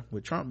sure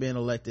with Trump being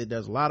elected,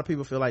 there's a lot of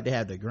people feel like they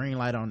have the green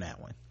light on that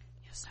one.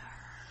 Yes, sir.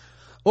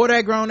 Or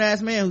that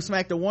grown-ass man who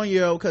smacked a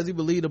 1-year-old because he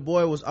believed the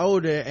boy was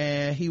older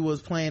and he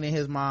was playing in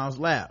his mom's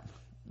lap.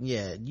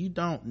 Yeah, you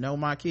don't know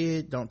my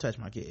kid, don't touch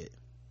my kid.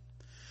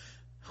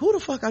 Who the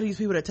fuck are these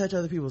people that touch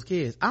other people's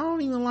kids? I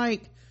don't even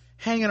like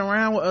hanging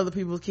around with other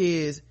people's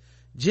kids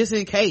just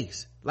in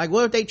case. Like,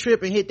 what if they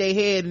trip and hit their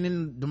head and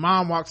then the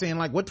mom walks in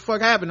like, what the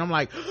fuck happened? I'm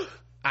like,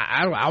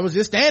 I was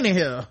just standing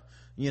here,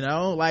 you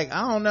know? Like,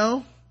 I don't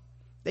know,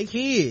 they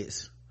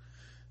kids.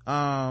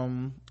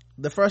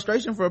 The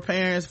frustration for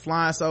parents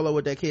flying solo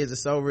with their kids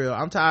is so real.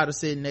 I'm tired of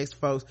sitting next to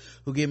folks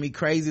who give me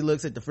crazy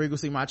looks at the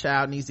frequency my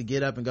child needs to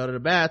get up and go to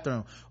the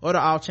bathroom, or the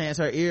off chance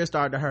her ears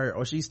start to hurt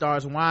or she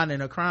starts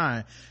whining or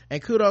crying.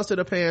 And kudos to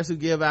the parents who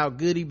give out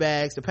goodie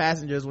bags to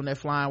passengers when they're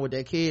flying with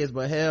their kids,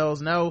 but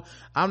hells no,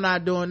 I'm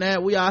not doing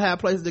that. We all have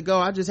places to go.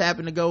 I just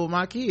happen to go with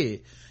my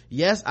kid.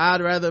 Yes,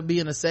 I'd rather be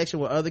in a section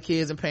with other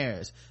kids and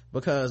parents,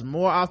 because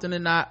more often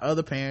than not,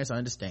 other parents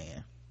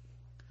understand.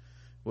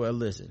 Well,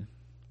 listen,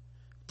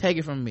 take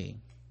it from me,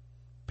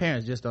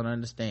 parents just don't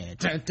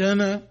understand.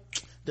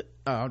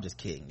 Oh, I'm just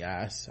kidding,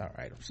 guys. All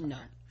right, I'm sorry. No.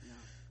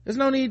 There's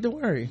no need to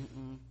worry.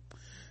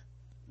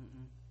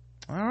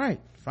 All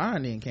right,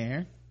 fine then,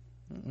 Karen.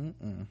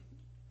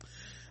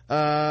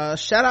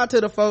 Shout out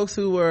to the folks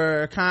who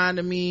were kind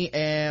to me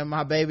and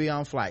my baby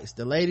on flights.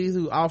 The ladies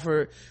who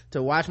offered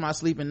to watch my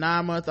sleeping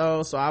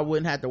 9-month-old so I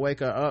wouldn't have to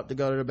wake her up to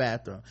go to the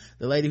bathroom.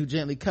 The lady who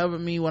gently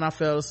covered me when I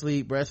fell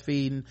asleep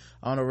breastfeeding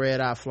on a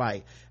red-eye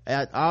flight.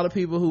 All the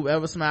people who've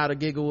ever smiled or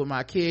giggled with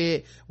my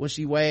kid when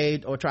she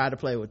waved or tried to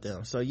play with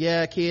them. So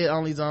yeah, kid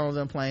only zones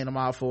and playing them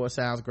all for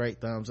sounds great.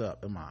 Thumbs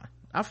up in mine.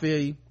 I feel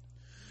you.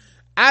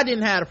 I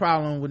didn't have a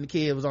problem when the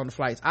kid was on the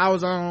flights I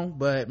was on,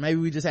 but maybe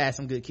we just had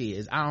some good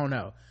kids. I don't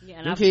know.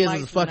 Yeah, them kids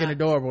was fucking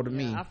adorable to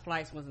me. Our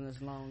flights wasn't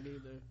as long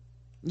either.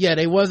 Yeah,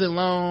 they wasn't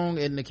long,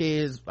 and the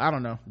kids, I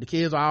don't know, the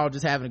kids were all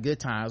just having a good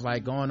time. It's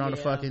like going on a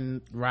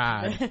fucking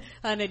ride.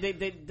 Honey,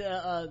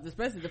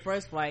 especially the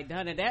first flight,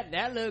 honey,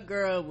 that little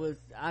girl was,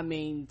 I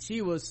mean,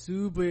 she was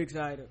super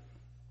excited.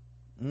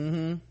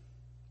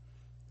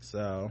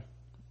 So,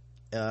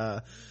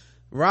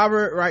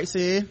 Robert writes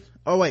in,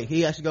 oh wait,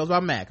 he actually goes by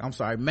Mac. I'm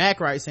sorry. Mac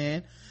writes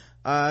in,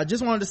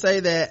 just wanted to say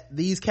that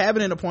these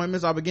cabinet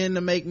appointments are beginning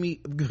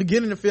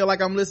to feel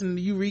like I'm listening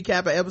to you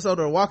recap an episode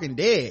of The Walking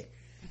Dead.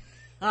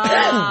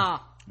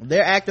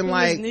 They're acting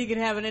like Negan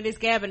having in his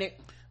cabinet.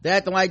 They're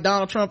acting like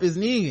Donald Trump is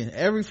Negan.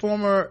 Every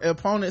former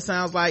opponent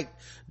sounds like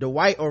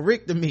Dwight or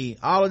Rick to me.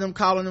 All of them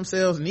calling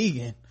themselves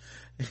Negan.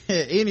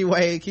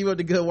 Anyway, keep up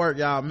the good work,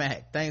 y'all.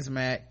 Mac, thanks,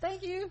 Mac.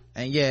 Thank you.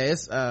 And yeah,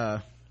 it's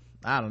I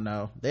don't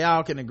know, they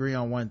all can agree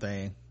on one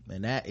thing,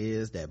 and that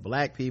is that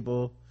black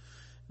people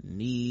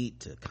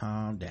need to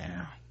calm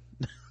down.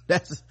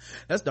 That's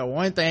the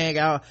one thing.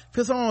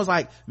 Because someone was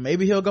like,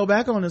 maybe he'll go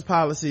back on his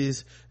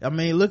policies. I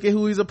mean, look at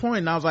who he's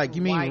appointing. I was like,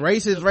 you mean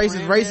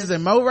racist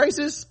and more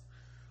racist?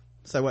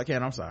 So what,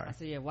 Ken? I'm sorry. I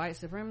said, yeah, white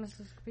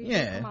supremacist people.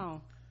 Yeah, come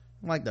on.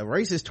 Like the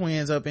racist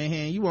twins up in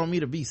here, and you want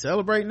me to be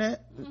celebrating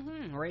that?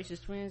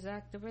 Racist twins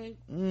activate.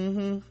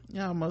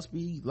 Y'all must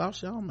be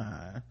lost y'all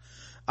mind.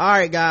 All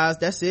right, guys,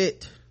 that's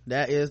it.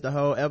 That is the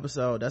whole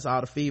episode. That's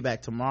all the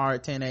feedback. Tomorrow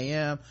at 10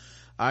 a.m.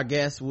 our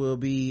guest will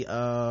be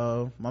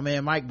my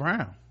man Mike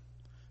Brown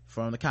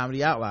from the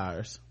Comedy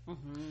Outliers.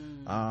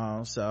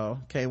 So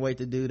can't wait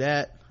to do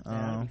that.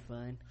 That'll be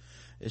fun.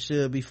 It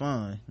should be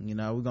fun. You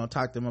know, we're gonna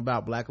talk to them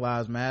about Black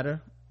Lives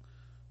Matter.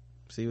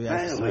 See what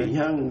I am a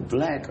young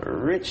black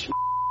rich.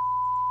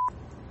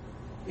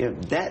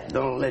 If that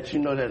don't let you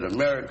know that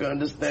America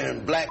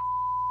understands black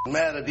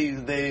matter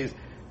these days,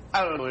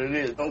 I don't know what it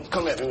is. Don't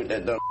come at me with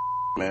that dumb,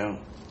 man.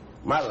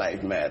 My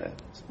life matter,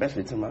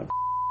 especially to my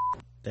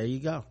there you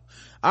go.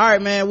 All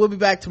right, man, we'll be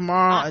back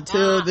tomorrow.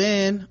 Until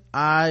then,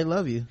 I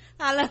love you.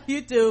 I love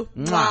you too.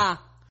 Mwah.